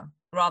agenda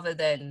rather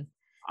than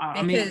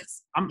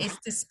because it's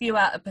to spew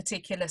out a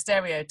particular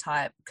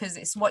stereotype, because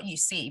it's what you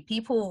see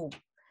people.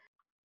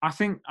 I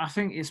think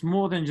it's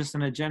more than just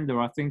an agenda.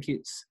 I think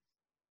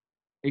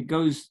it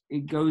goes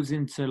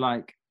into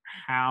like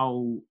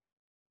how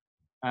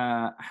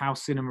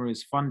cinema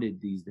is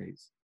funded these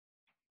days,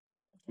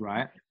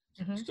 right?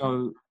 Mm-hmm.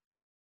 So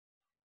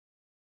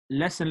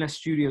less and less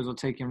studios are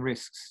taking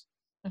risks,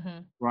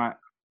 right?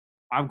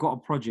 I've got a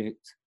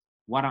project.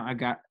 Why don't I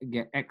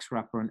get X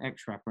rapper and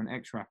X rapper and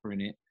X rapper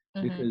in it?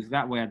 Because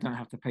that way I don't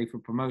have to pay for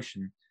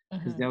promotion,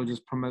 because they'll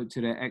just promote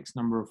to their X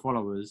number of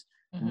followers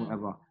and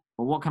whatever.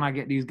 But what can I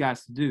get these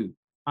guys to do?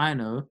 I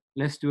know,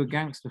 let's do a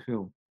gangster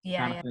film.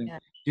 Yeah. Do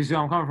you see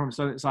where I'm coming from?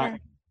 So it's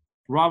like,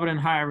 rather than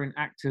hiring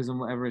actors and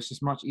whatever, it's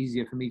just much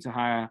easier for me to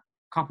hire a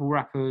couple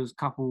rappers,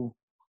 couple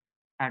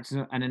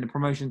actors, and then the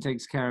promotion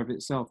takes care of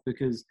itself,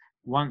 because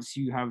once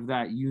you have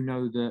that, you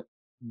know that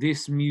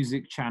this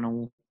music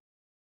channel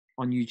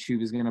on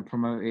YouTube is going to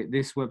promote it,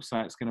 this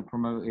website is going to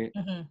promote it.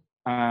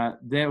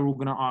 They're all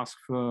going to ask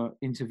for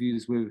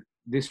interviews with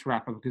this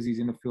rapper because he's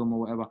in the film or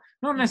whatever.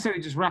 Not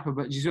necessarily just rapper,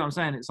 but you see what I'm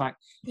saying? It's like,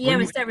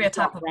 a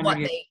stereotype of what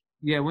they...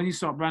 Yeah, when you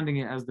start branding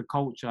it as the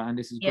culture, and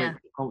this is great for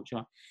the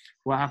culture,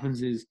 what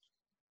happens is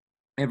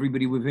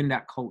everybody within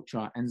that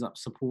culture ends up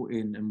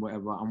supporting and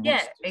whatever. And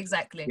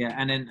exactly. Yeah,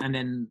 and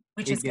then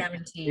which is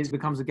guaranteed. It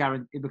becomes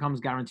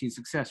guaranteed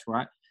success,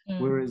 right?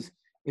 Whereas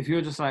if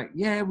you're just like,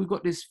 yeah, we've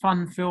got this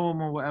fun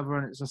film or whatever,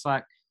 and it's just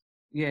like,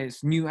 yeah,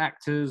 it's new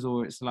actors,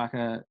 or it's like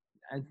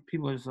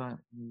people are just like,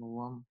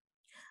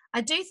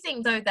 I do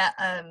think though that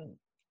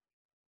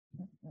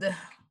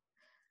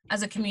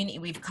as a community,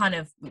 we've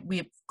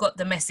got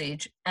the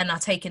message and are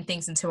taking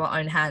things into our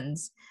own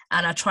hands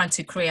and are trying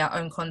to create our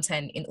own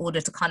content in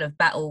order to kind of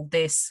battle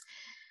this,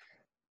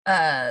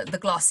 the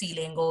glass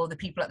ceiling or the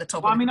people at the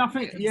top. Well, I mean, I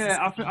think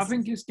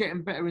it's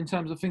getting better in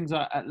terms of things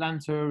like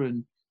Atlanta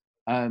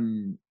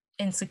and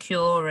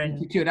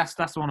Insecure. That's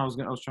the one I was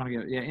trying to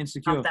get. Yeah,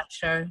 Insecure. Love that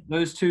show.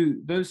 Those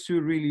two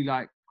are really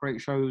like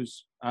great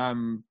shows.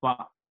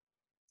 But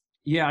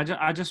yeah,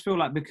 I just feel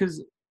like,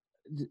 because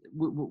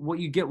what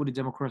you get with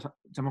the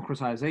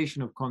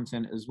democratization of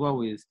content as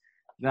well is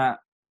that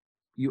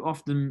we're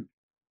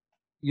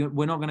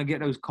not going to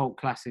get those cult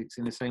classics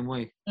in the same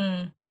way.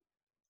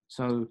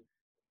 So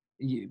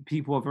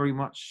people are very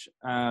much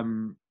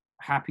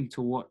happy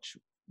to watch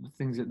the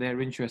things that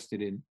they're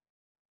interested in.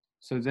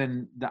 So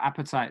then the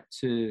appetite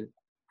to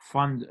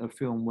fund a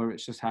film where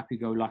it's just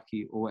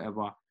happy-go-lucky or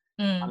whatever,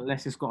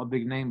 unless it's got a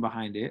big name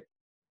behind it.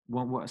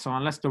 So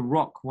unless The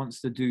Rock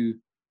wants to do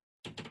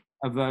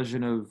a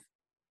version of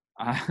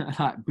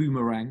like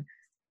Boomerang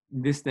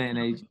in this day and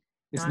age,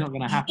 it's not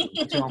going to happen.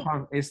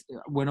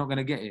 We're not going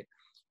to get it.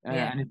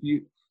 And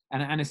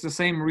it's the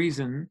same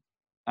reason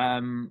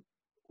all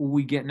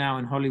we get now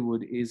in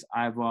Hollywood is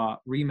either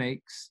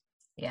remakes,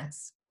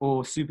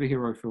 or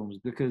superhero films,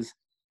 because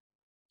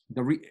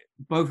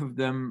both of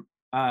them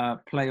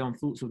play on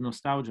thoughts of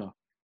nostalgia.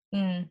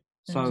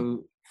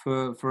 So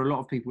for a lot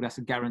of people, that's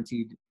a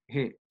guaranteed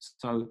hit.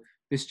 So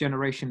this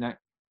generation that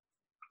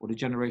or the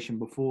generation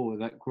before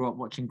that grew up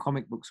watching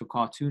comic books or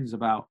cartoons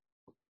about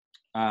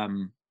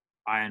Iron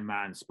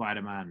Man,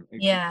 Spider-Man,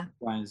 Yeah.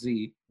 Y and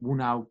Z, will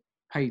now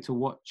pay to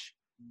watch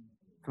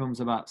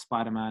films about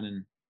Spider-Man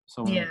and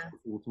so on and so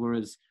forth.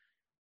 Whereas,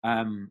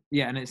 and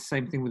it's the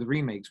same thing with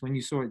remakes. When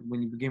you saw it,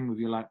 when you begin with,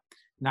 you're like,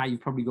 now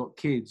you've probably got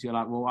kids. You're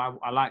like, well,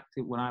 I liked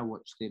it when I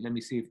watched it. Let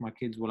me see if my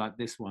kids will like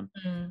this one.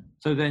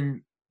 So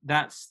then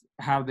that's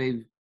how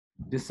they've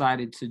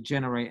decided to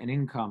generate an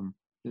income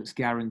that's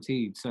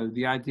guaranteed. So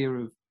the idea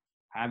of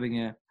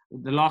having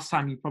the last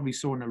time you probably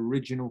saw an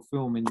original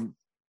film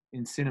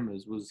in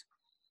cinemas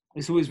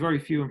it's always very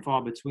few and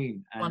far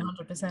between. And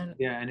 100%.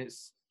 yeah, and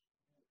it's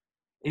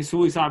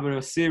always either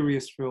a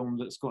serious film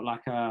that's got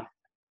like a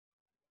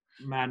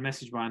mad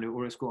message behind it,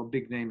 or it's got a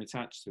big name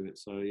attached to it.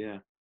 So yeah.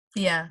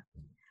 Yeah.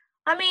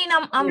 I mean,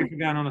 if you're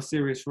going on a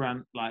serious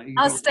rant, like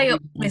I'll stay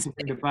up with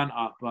the band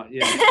up, but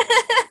yeah.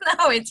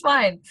 No, it's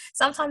fine.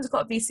 Sometimes we've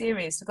got to be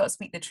serious. We've got to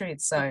speak the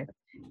truth. So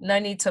no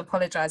need to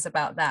apologize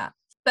about that.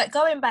 But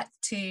going back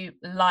to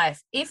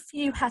life, if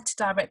you had to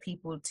direct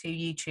people to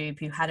YouTube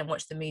who hadn't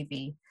watched the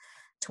movie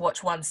to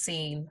watch one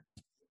scene,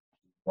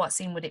 what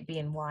scene would it be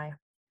and why?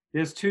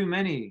 There's too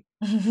many.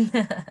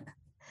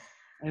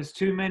 There's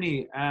too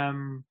many.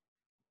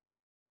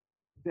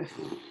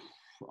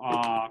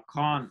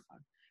 Can't.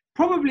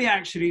 Probably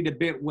actually the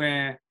bit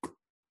where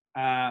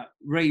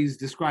Ray's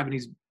describing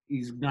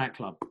his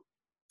nightclub.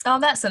 Oh,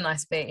 that's a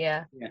nice bit,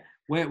 yeah.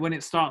 Yeah, when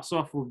it starts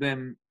off with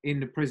them in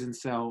the prison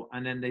cell,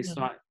 and then they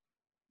start,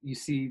 you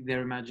see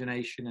their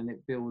imagination, and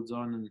it builds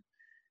on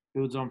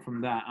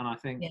from that. And I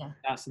think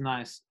that's a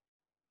nice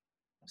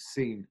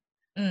scene.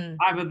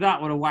 Either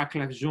that or the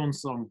Wyclef Jean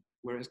song,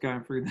 where it's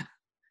going through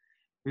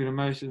the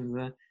emotions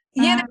there.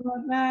 Yeah.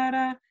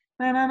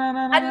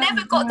 I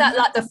never got that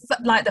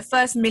like the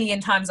first million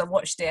times I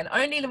watched it, and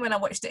only when I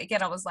watched it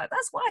again I was like,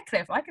 that's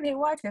Wyclef. I can hear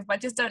Wyclef, but I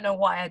just don't know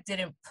why I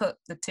didn't put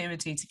the two and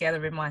two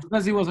together in my head.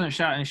 Because he wasn't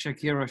shouting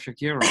Shakira,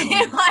 Shakira.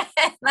 In my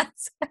head,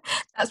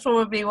 that's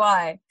probably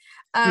why.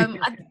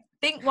 I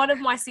think one of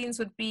my scenes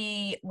would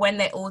be when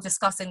they're all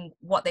discussing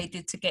what they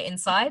did to get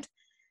inside.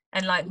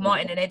 And like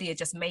Martin and Eddie are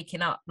just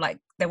making up, like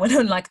they went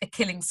on like a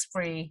killing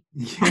spree,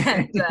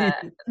 and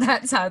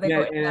that's how they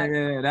got it.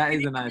 Yeah, that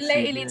is a nice. You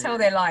can literally tell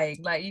they're lying.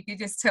 Like you can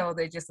just tell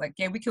they're just like,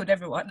 yeah, we killed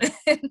everyone.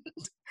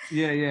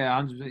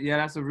 Yeah,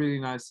 that's a really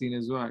nice scene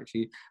as well,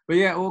 actually. But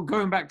yeah, well,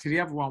 going back to the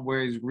other one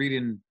where he's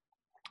reading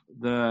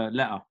the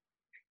letter.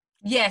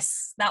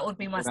 Yes, that would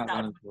be my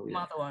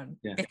other one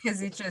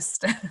because it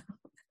just,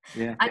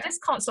 I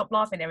just can't stop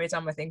laughing every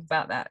time I think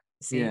about that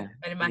scene.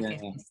 Freddie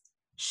Mercury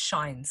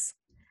shines.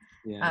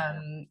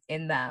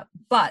 In that.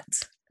 But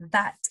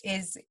that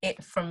is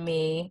it from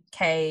me.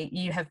 Kay,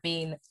 you have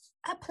been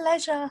a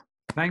pleasure.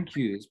 Thank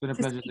you. It's been a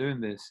pleasure doing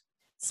this.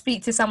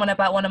 Speak to someone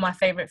about one of my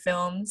favorite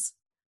films.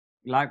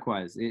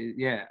 Likewise.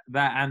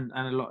 That and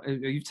a lot.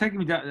 You've taken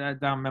me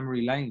down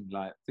memory lane,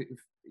 like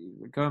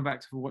going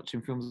back to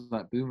watching films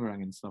like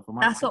Boomerang and stuff.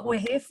 That's what we're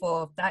here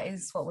for. That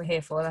is what we're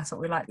here for. That's what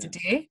we like to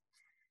do.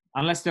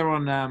 Unless they're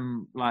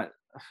on like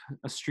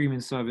a streaming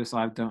service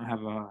I don't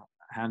have a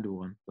handle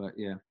on, but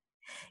yeah.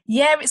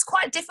 Yeah, it's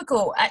quite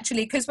difficult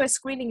actually because we're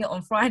screening it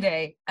on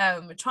Friday.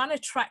 Trying to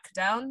track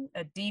down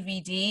a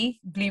DVD,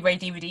 Blu-ray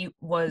DVD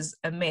was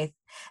a myth,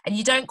 and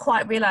you don't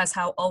quite realize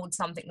how old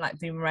something like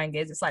Boomerang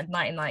is. It's like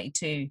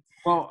 1992.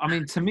 Well, I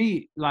mean, to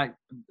me, like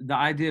the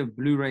idea of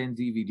Blu-ray and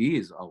DVD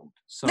is old.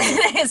 So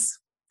it's,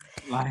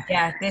 like,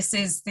 yeah, these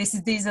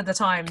are the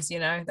times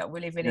that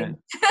we're living in.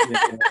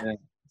 Yeah.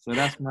 So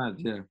that's mad,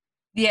 yeah.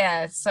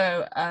 Yeah,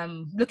 so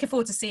looking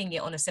forward to seeing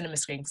it on a cinema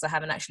screen because I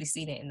haven't actually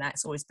seen it in that.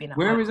 It's always been at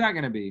Where home. is that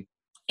going to be?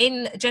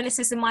 In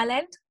Genesis in Mile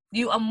End.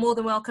 You are more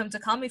than welcome to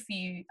come if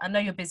you. I know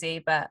you're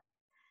busy, but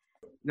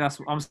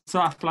I'm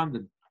South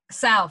London.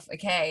 South,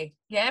 okay.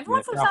 Yeah,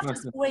 everyone from South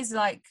is always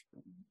like,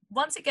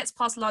 once it gets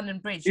past London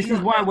Bridge. This is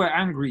why we're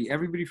angry.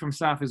 Everybody from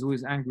South is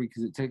always angry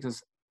because it takes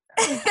us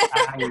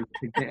hours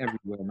to get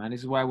everywhere, man.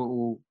 This is why we're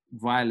all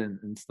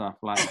violent and stuff.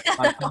 Like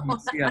when you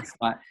see us,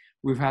 like.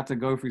 We've had to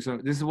go through. So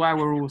this is why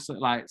we're also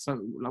like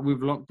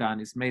with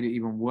lockdown, it's made it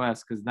even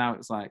worse because now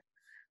it's like,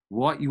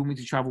 what? You want me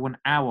to travel an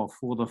hour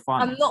for the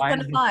fun? I'm not going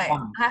to lie.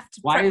 I have to.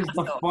 Why is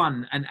the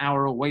fun an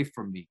hour away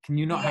from me? Can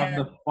you not have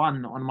the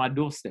fun on my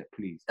doorstep,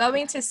 please?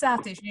 Going to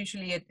South is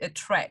usually a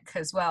trek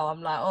as well.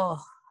 I'm like,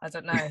 oh, I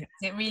don't know. Is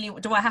it really?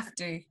 Do I have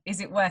to?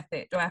 Is it worth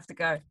it? Do I have to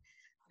go?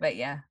 But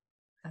yeah,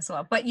 that's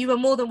all. But you are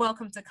more than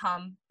welcome to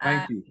come.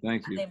 Thank you.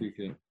 Appreciate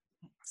it.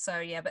 So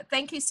yeah, but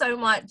thank you so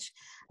much.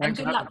 Thanks,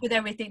 and good luck with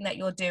everything that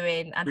you're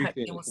doing, and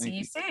hopefully we'll see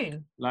you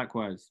soon.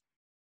 Likewise.